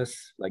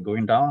numbers like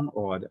going down,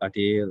 or are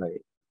they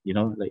like,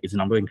 like is the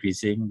number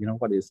increasing,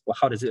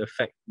 how does it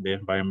affect the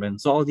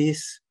environment. So all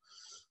these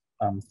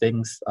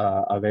things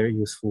are very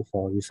useful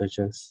for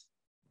researchers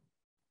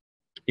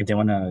if they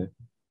want to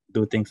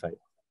do things like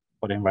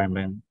for the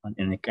environment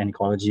and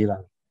ecology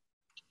lah.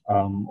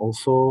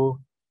 Also,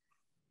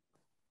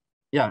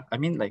 yeah, I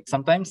mean, like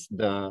sometimes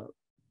the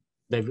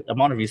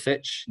amount of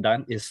research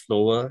done is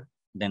slower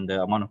than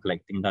the amount of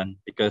collecting done,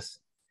 because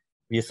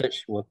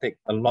research will take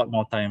a lot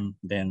more time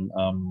than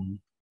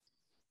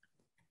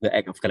the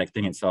act of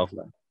collecting itself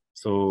lah.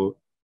 So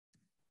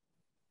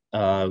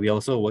we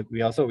also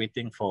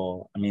waiting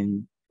for, I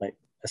mean, like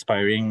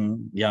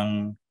aspiring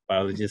young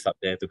biologists up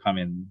there to come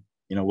and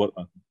work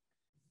on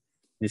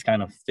these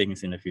kind of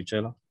things in the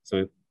future lah.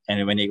 So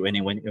and when they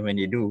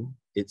do,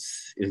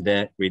 it's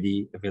there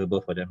ready available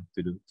for them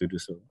to do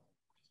so.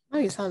 Now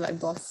you sound like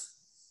boss.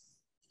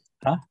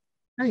 Huh?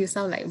 Now you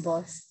sound like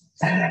boss.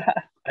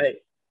 I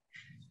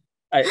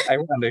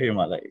work under him,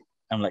 like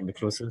I'm like the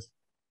closest,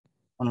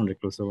 one of the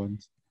closer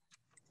ones.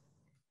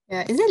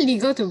 Yeah, is it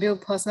legal to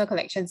build personal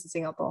collections in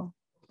Singapore?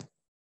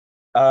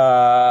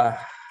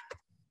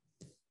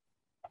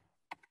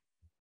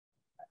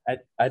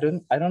 I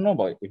don't know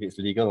about if it's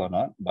legal or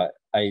not, but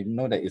I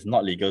know that it's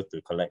not legal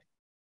to collect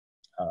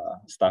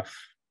stuff.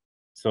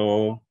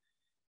 So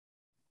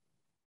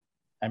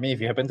I mean,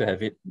 if you happen to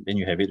have it, then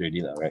you have it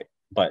already, right?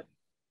 But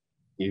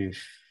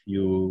if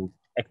you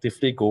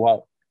actively go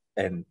out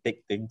and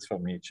take things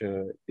from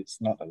nature,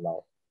 it's not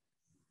allowed.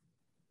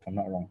 If I'm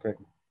not wrong, correct?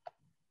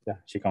 Yeah,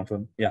 she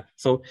confirmed. Yeah,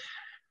 so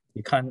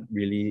you can't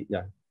really,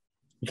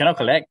 you cannot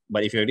collect,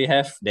 but if you already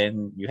have,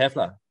 then you have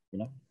lah.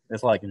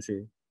 That's all I can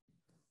say.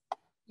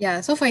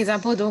 Yeah, so for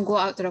example, don't go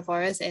out to the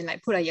forest and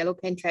like put a yellow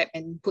pen trap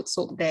and put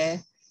soap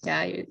there.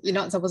 Yeah, you're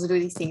not supposed to do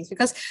these things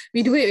because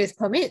we do it with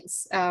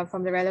permits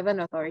from the relevant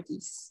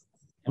authorities.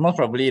 And most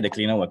probably the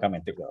cleaner will come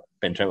and take the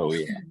pen trap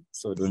away.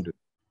 So don't do.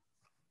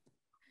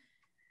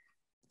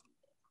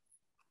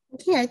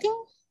 Okay, I think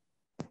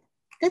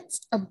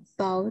that's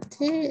about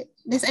it.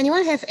 Does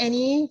anyone have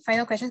any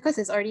final questions? Because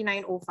it's already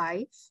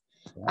 9:05.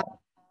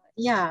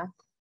 Yeah.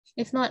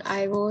 If not,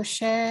 I will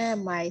share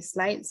my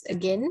slides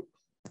again.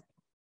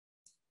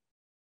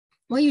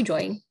 What are you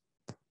drawing?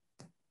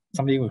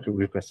 Somebody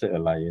requested a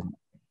lion,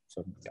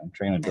 so I'm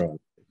trying to draw.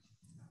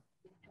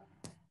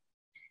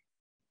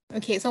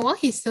 Okay, so while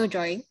he's still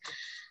drawing,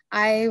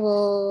 I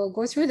will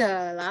go through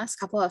the last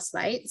couple of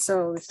slides.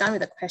 So we've done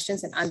with the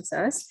questions and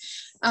answers.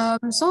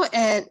 So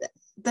at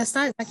the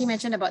start, Dzaki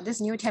mentioned about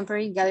this new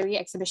temporary gallery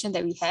exhibition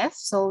that we have.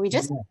 So we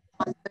just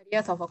on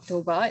 30th of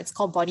October, it's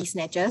called Body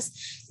Snatchers,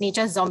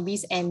 Nature,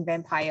 Zombies and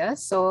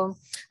Vampires. So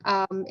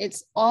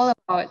it's all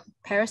about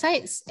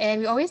parasites,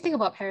 and we always think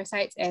about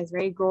parasites as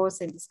very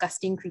gross and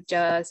disgusting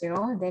creatures,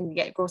 then we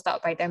get grossed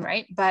out by them,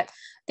 right? But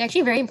they're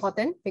actually very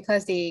important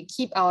because they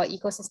keep our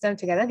ecosystem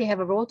together. They have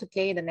a role to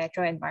play in the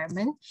natural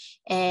environment.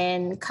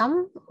 And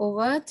come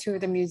over to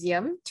the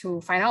museum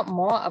to find out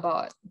more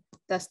about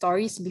the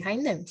stories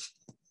behind them.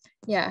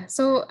 Yeah,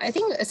 so I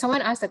think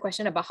someone asked a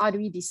question about how do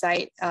we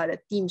decide the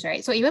themes,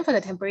 right? So even for the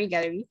temporary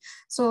gallery,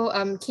 so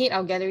Kate,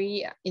 our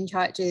gallery in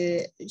charge,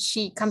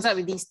 she comes up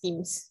with these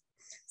themes.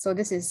 So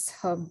this is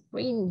her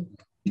brain.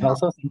 And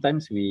also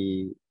sometimes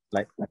we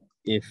like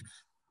if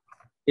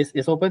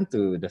it's open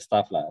to the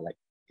staff lah. Like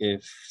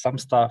if some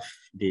staff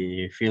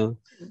they feel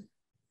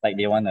like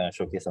they want to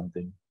showcase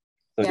something,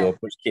 so they'll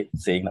approach Kate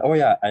saying, "Oh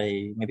yeah,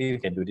 maybe we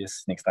can do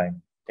this next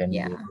time." Then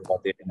we'll go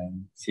about it and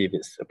then see if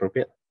it's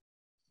appropriate.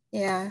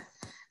 Yeah,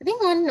 I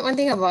think one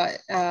thing about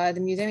the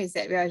museum is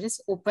that we are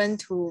just open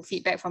to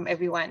feedback from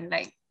everyone,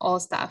 like all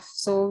staff.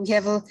 So we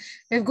have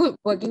good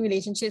working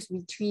relationships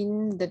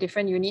between the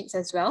different units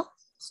as well.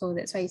 So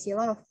that's why you see a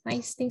lot of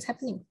nice things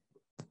happening.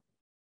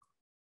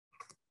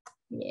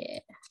 Yeah.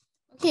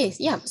 Okay,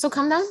 yeah, so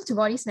come down to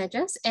body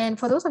snatchers. And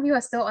for those of you who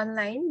are still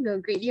online,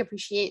 we'll greatly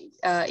appreciate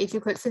if you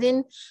could fill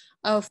in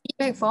a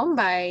feedback form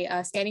by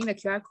scanning the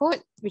QR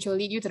code, which will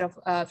lead you to the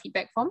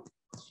feedback form.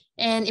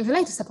 And if you'd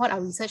like to support our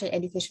research and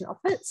education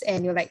efforts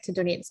and you'd like to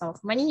donate some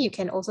money, you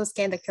can also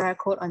scan the QR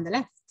code on the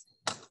left.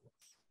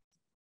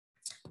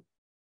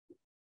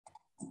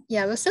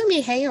 Yeah, we'll still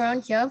be hanging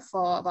around here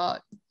for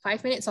about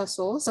 5 minutes or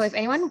so. So if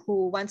anyone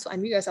who wants to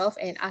unmute yourself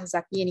and ask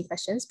Dzaki any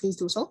questions, please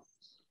do so.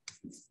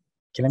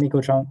 Okay, let me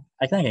go through.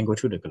 I think I can go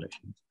through the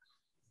collection.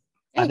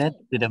 Are there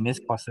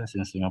taxidermist courses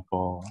in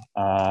Singapore?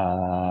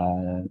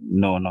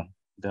 No.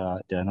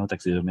 There are no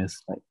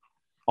taxidermists. Like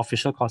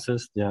official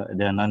courses, there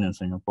are none in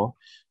Singapore.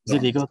 Is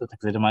it legal to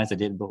taxidermize a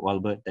dead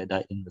wild bird that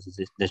died in the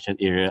residential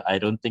area? I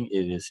don't think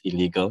it is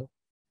illegal,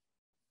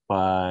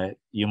 but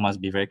you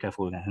must be very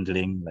careful in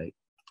handling like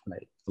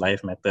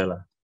live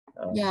matter.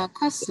 Yeah,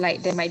 because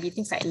like there might be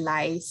things like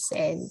lice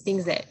and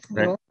things that you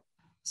know.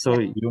 So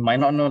you might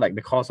not know like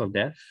the cause of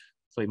death,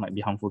 so it might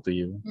be harmful to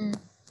you.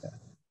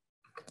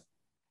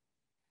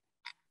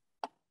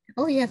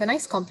 Oh, you have a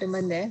nice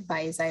compliment there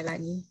by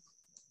Zailani.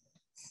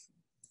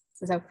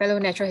 As a fellow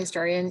natural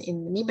historian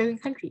in the neighboring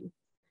country.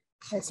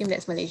 I assume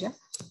that's Malaysia.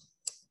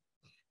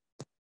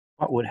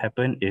 What would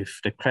happen if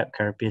the crab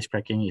carapace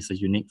cracking is a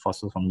unique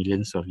fossil from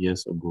millions of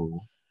years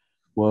ago?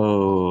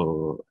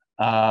 Whoa.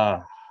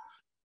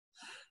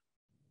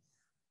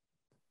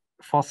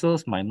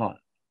 Fossils might not.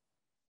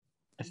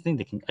 I think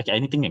they can,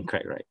 anything can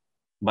crack, right?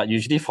 But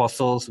usually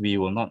fossils, we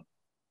will not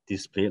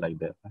display it like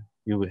that.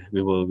 We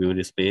will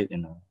display it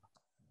in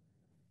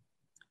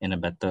a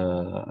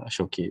better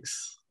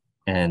showcase.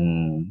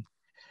 And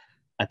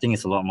I think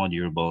it's a lot more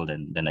durable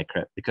than the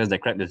crab, because the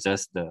crab is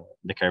just the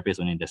carapace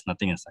only, there's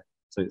nothing inside.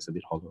 So it's a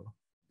bit hollow.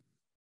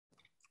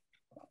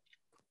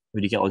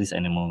 Where do you get all these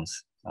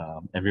animals?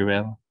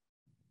 Everywhere.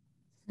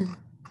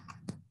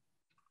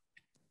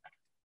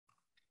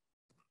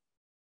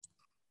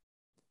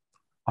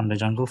 On the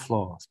jungle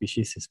floor,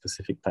 species is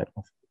specific type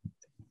of,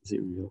 is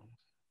it real?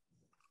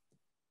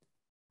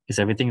 Is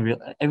everything real?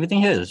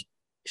 Everything here is,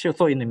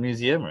 so in the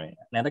museum, right?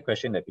 Another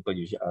question that people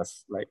usually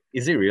ask, like,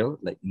 is it real?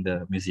 Like in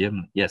the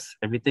museum, yes,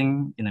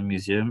 everything in the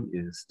museum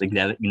is,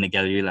 in the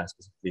gallery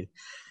specifically,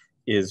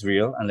 is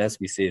real, unless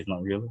we say it's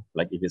not real,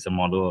 like if it's a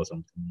model or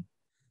something.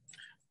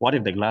 What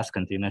if the glass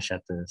container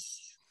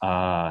shatters?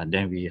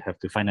 Then we have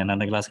to find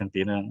another glass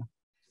container.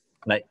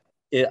 Like,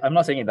 I'm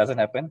not saying it doesn't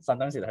happen.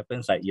 Sometimes it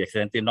happens, like you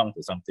accidentally knock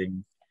into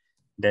something,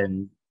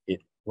 then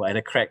it will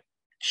either crack.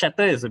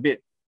 Shatter is a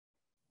bit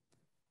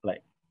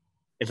like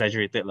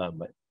exaggerated,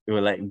 but it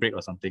will like break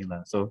or something.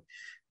 So,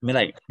 I mean,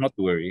 like, not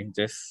to worry,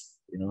 just,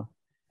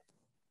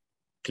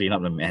 clean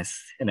up the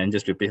mess and then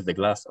just replace the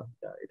glass.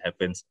 Yeah, it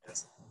happens.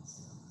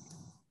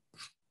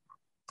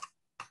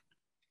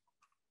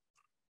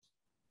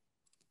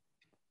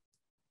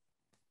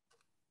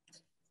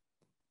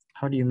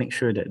 How do you make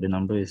sure that the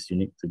number is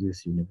unique to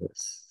this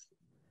universe?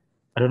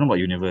 I don't know about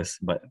universe,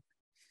 but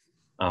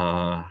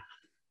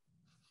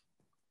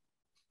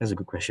that's a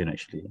good question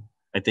actually.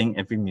 I think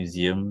every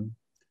museum,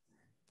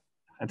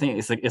 I think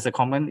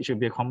it should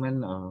be a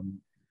common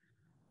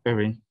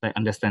like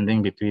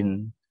understanding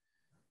between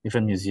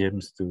different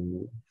museums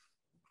to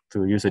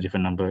use a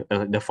different number.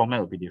 The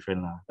format will be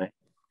different Like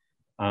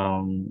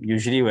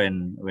usually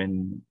when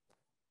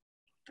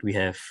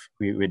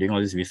we're doing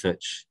all this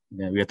research,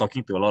 we are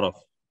talking to a lot of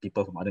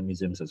people from other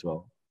museums as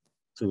well,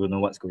 so we'll know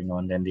what's going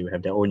on. Then they will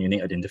have their own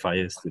unique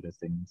identifiers to the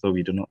thing, so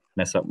we do not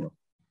mess up.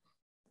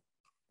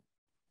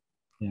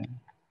 Yeah.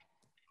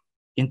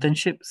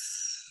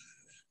 Internships.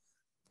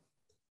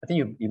 I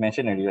think you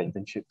mentioned earlier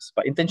internships,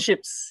 but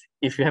internships,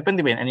 if you happen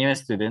to be an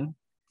NUS student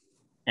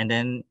and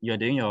then you're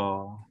doing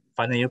your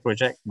final year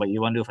project, but you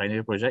want to do a final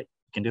year project,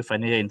 you can do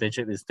final year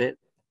internship instead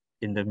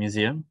in the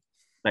museum.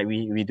 Like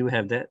we do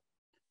have that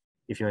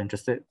if you're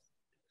interested.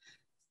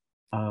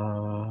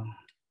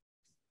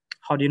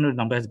 How do you know the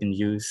number has been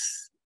used?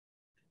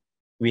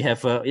 We have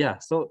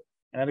so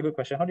another good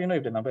question. How do you know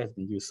if the number has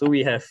been used? So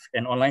we have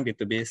an online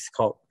database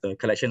called the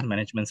collection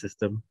management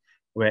system,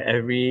 where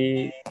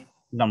every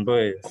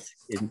number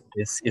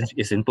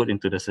is input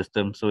into the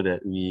system, so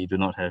that we do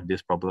not have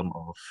this problem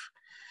of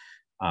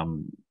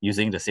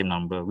using the same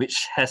number,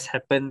 which has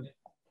happened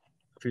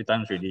a few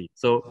times already.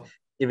 So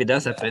if it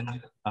does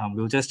happen,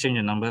 we'll just change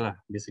the number lah,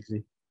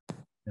 basically.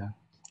 Yeah,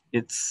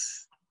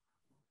 it's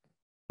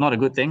not a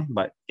good thing,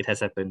 but it has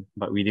happened.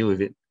 But we deal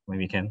with it when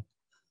we can.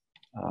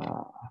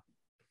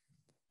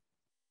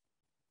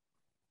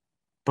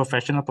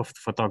 Professional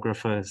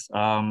photographers.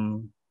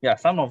 Yeah,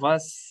 some of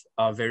us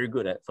are very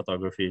good at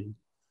photography.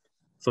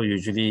 So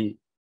usually,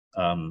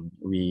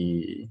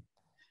 we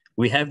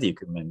have the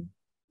equipment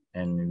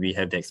and we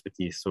have the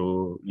expertise.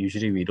 So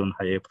usually we don't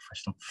hire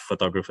professional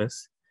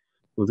photographers.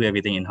 We'll do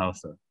everything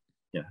in-house.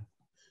 Yeah.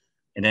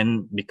 And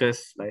then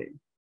because like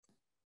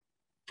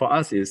for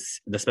us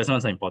is the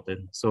specimens are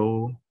important.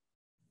 So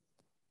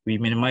we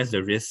minimize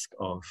the risk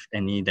of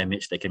any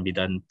damage that can be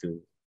done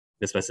to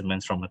the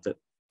specimens from a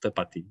third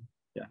party.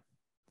 Yeah.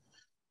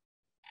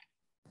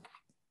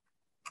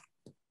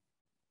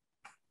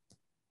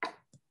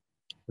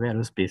 Where are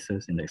those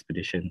places in the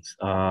expeditions?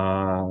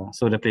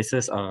 So the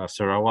places are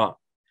Sarawak,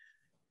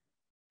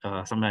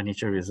 some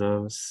nature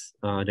reserves.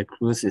 The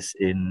cruise is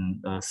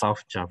in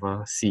South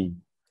Java Sea,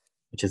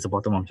 which is the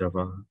bottom of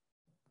Java.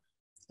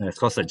 It's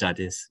called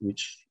Sejadis,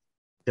 which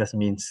just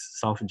means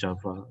South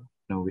Java.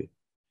 No, wait.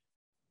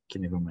 Okay,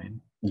 never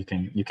mind. You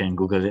can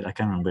Google it. I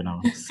can't remember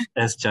now.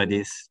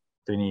 Sejadis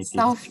 2018.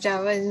 South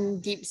Java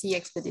Deep Sea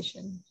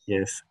Expedition.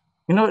 Yes.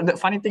 You know, the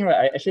funny thing, right?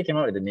 I actually came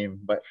up with the name,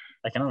 but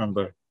I cannot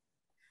remember.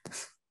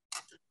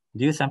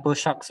 Do you sample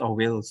sharks or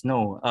whales?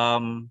 No.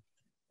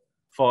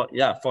 For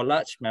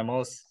large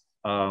mammals,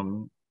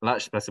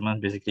 large specimens,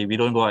 basically, we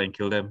don't go out and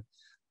kill them.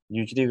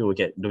 Usually we will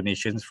get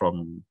donations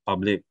from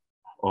public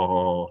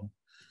or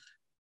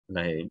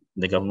like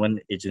the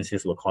government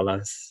agencies will call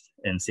us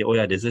and say, oh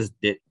yeah, this is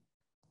dead.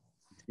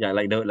 Yeah,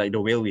 like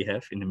the whale we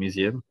have in the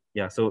museum.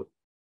 Yeah, so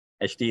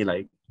actually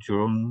like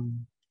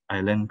Jurong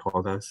Island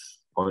called us,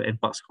 or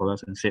NParks called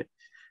us and said,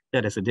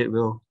 yeah, there's a dead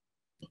whale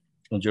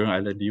on Jurong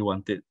Island. Do you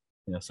want it?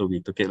 Yeah, so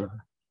we took it.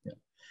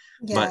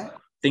 Yeah. But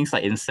things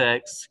like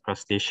insects,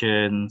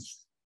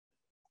 crustaceans,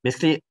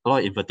 basically a lot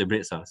of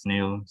invertebrates,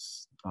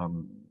 snails,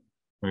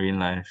 marine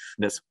life,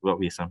 that's what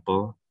we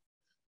sample.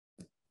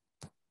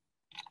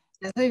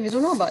 So if you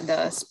don't know about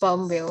the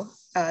sperm whale,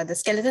 the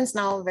skeleton's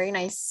now very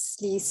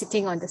nicely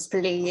sitting on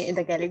display in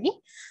the gallery.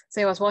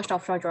 So it was washed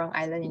offshore Jurong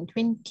Island in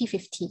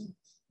 2015.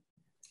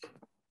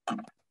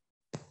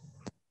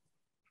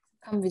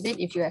 Come visit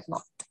if you have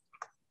not.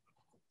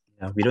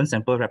 Yeah, we don't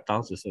sample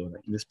reptiles also,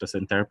 like this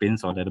person,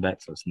 terrapins or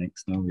leatherbacks or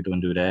snakes. No, we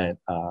don't do that.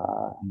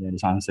 Yeah,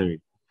 this answer.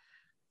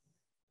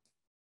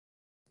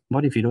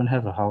 What if you don't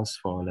have a house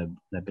for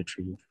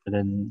laboratory? But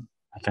then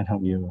I can't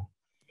help you.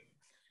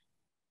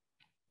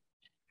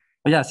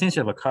 But yeah, since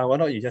you have a car, why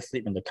don't you just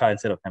sleep in the car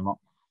instead of hammock?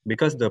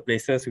 Because the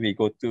places we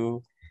go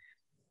to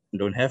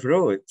don't have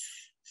roads.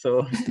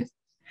 So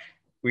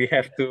we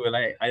have to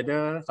like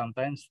either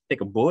sometimes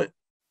take a boat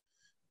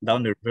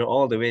down the river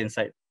all the way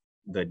inside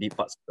the deep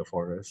parts of the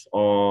forest,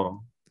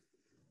 or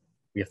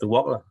we have to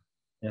walk.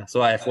 Yeah,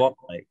 so I have walked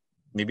like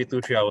maybe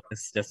 2-3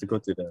 hours just to go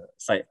to the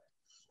site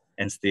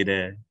and stay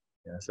there.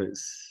 Yeah, so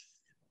it's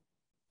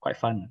quite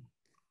fun.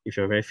 If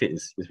you're very fit,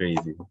 it's very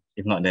easy.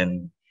 If not,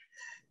 then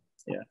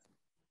yeah.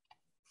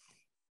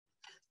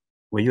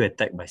 Were you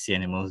attacked by sea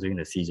animals during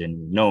the sea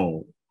journey?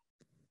 No.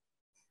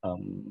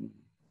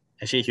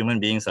 Actually, human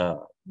beings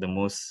are the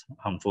most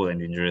harmful and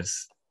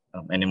dangerous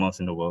animals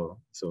in the world.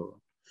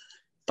 So,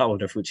 top of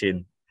the food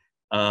chain.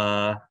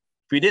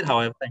 We did,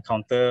 however,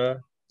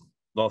 encounter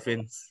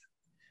dolphins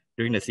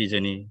during the sea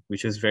journey,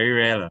 which was very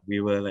rare.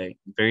 We were like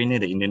very near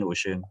the Indian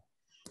Ocean.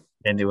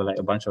 And there were like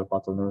a bunch of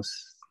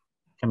bottlenose.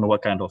 Can't remember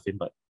what kind of dolphin,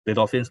 but the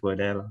dolphins were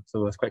there.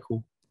 So it was quite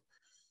cool.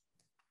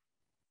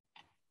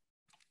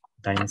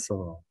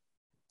 Dinosaur.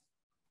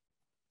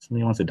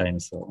 Somebody wants a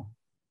dinosaur.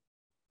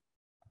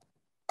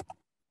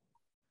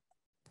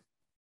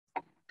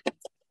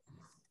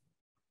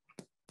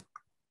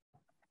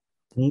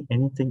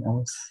 Anything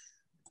else?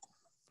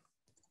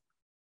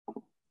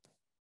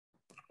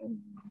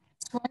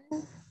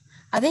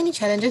 Are there any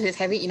challenges with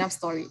having enough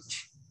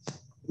storage?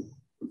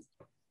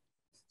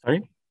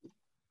 Sorry?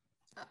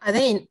 Are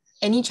there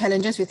any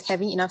challenges with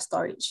having enough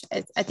storage?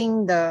 I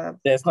think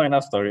there's not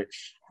enough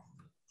storage.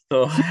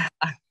 So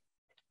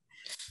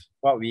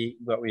what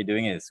we're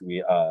doing is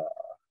we are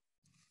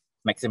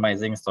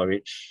maximizing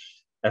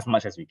storage as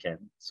much as we can.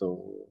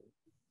 So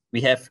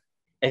we have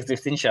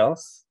existing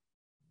shelves,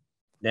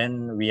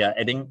 then we are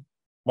adding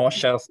more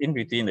shelves in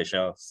between the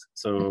shelves.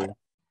 So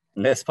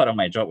that's part of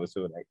my job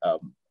also, like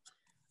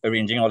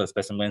arranging all the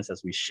specimens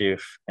as we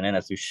shift, and then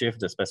as we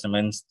shift the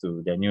specimens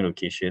to their new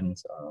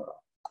locations,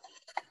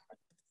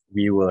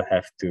 we will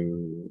have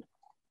to,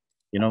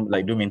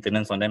 like do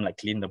maintenance on them, like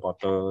clean the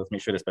bottles,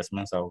 make sure the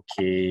specimens are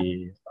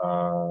okay.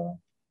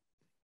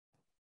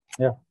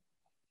 Yeah.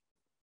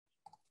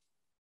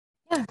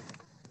 Yeah.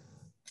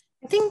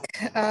 I think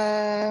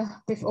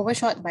we've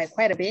overshot by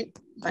quite a bit,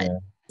 but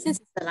since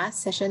it's the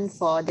last session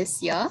for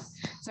this year,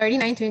 it's already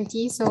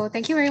 9:20. So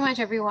thank you very much,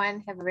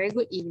 everyone. Have a very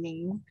good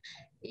evening.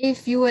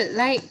 If you would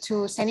like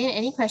to send in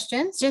any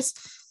questions, just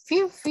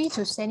feel free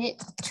to send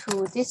it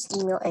to this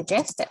email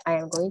address that I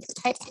am going to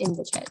type in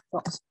the chat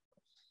box.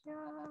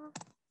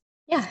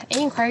 Yeah,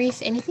 any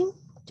inquiries, anything,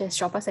 just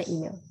drop us an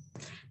email.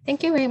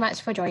 Thank you very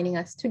much for joining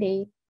us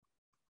today.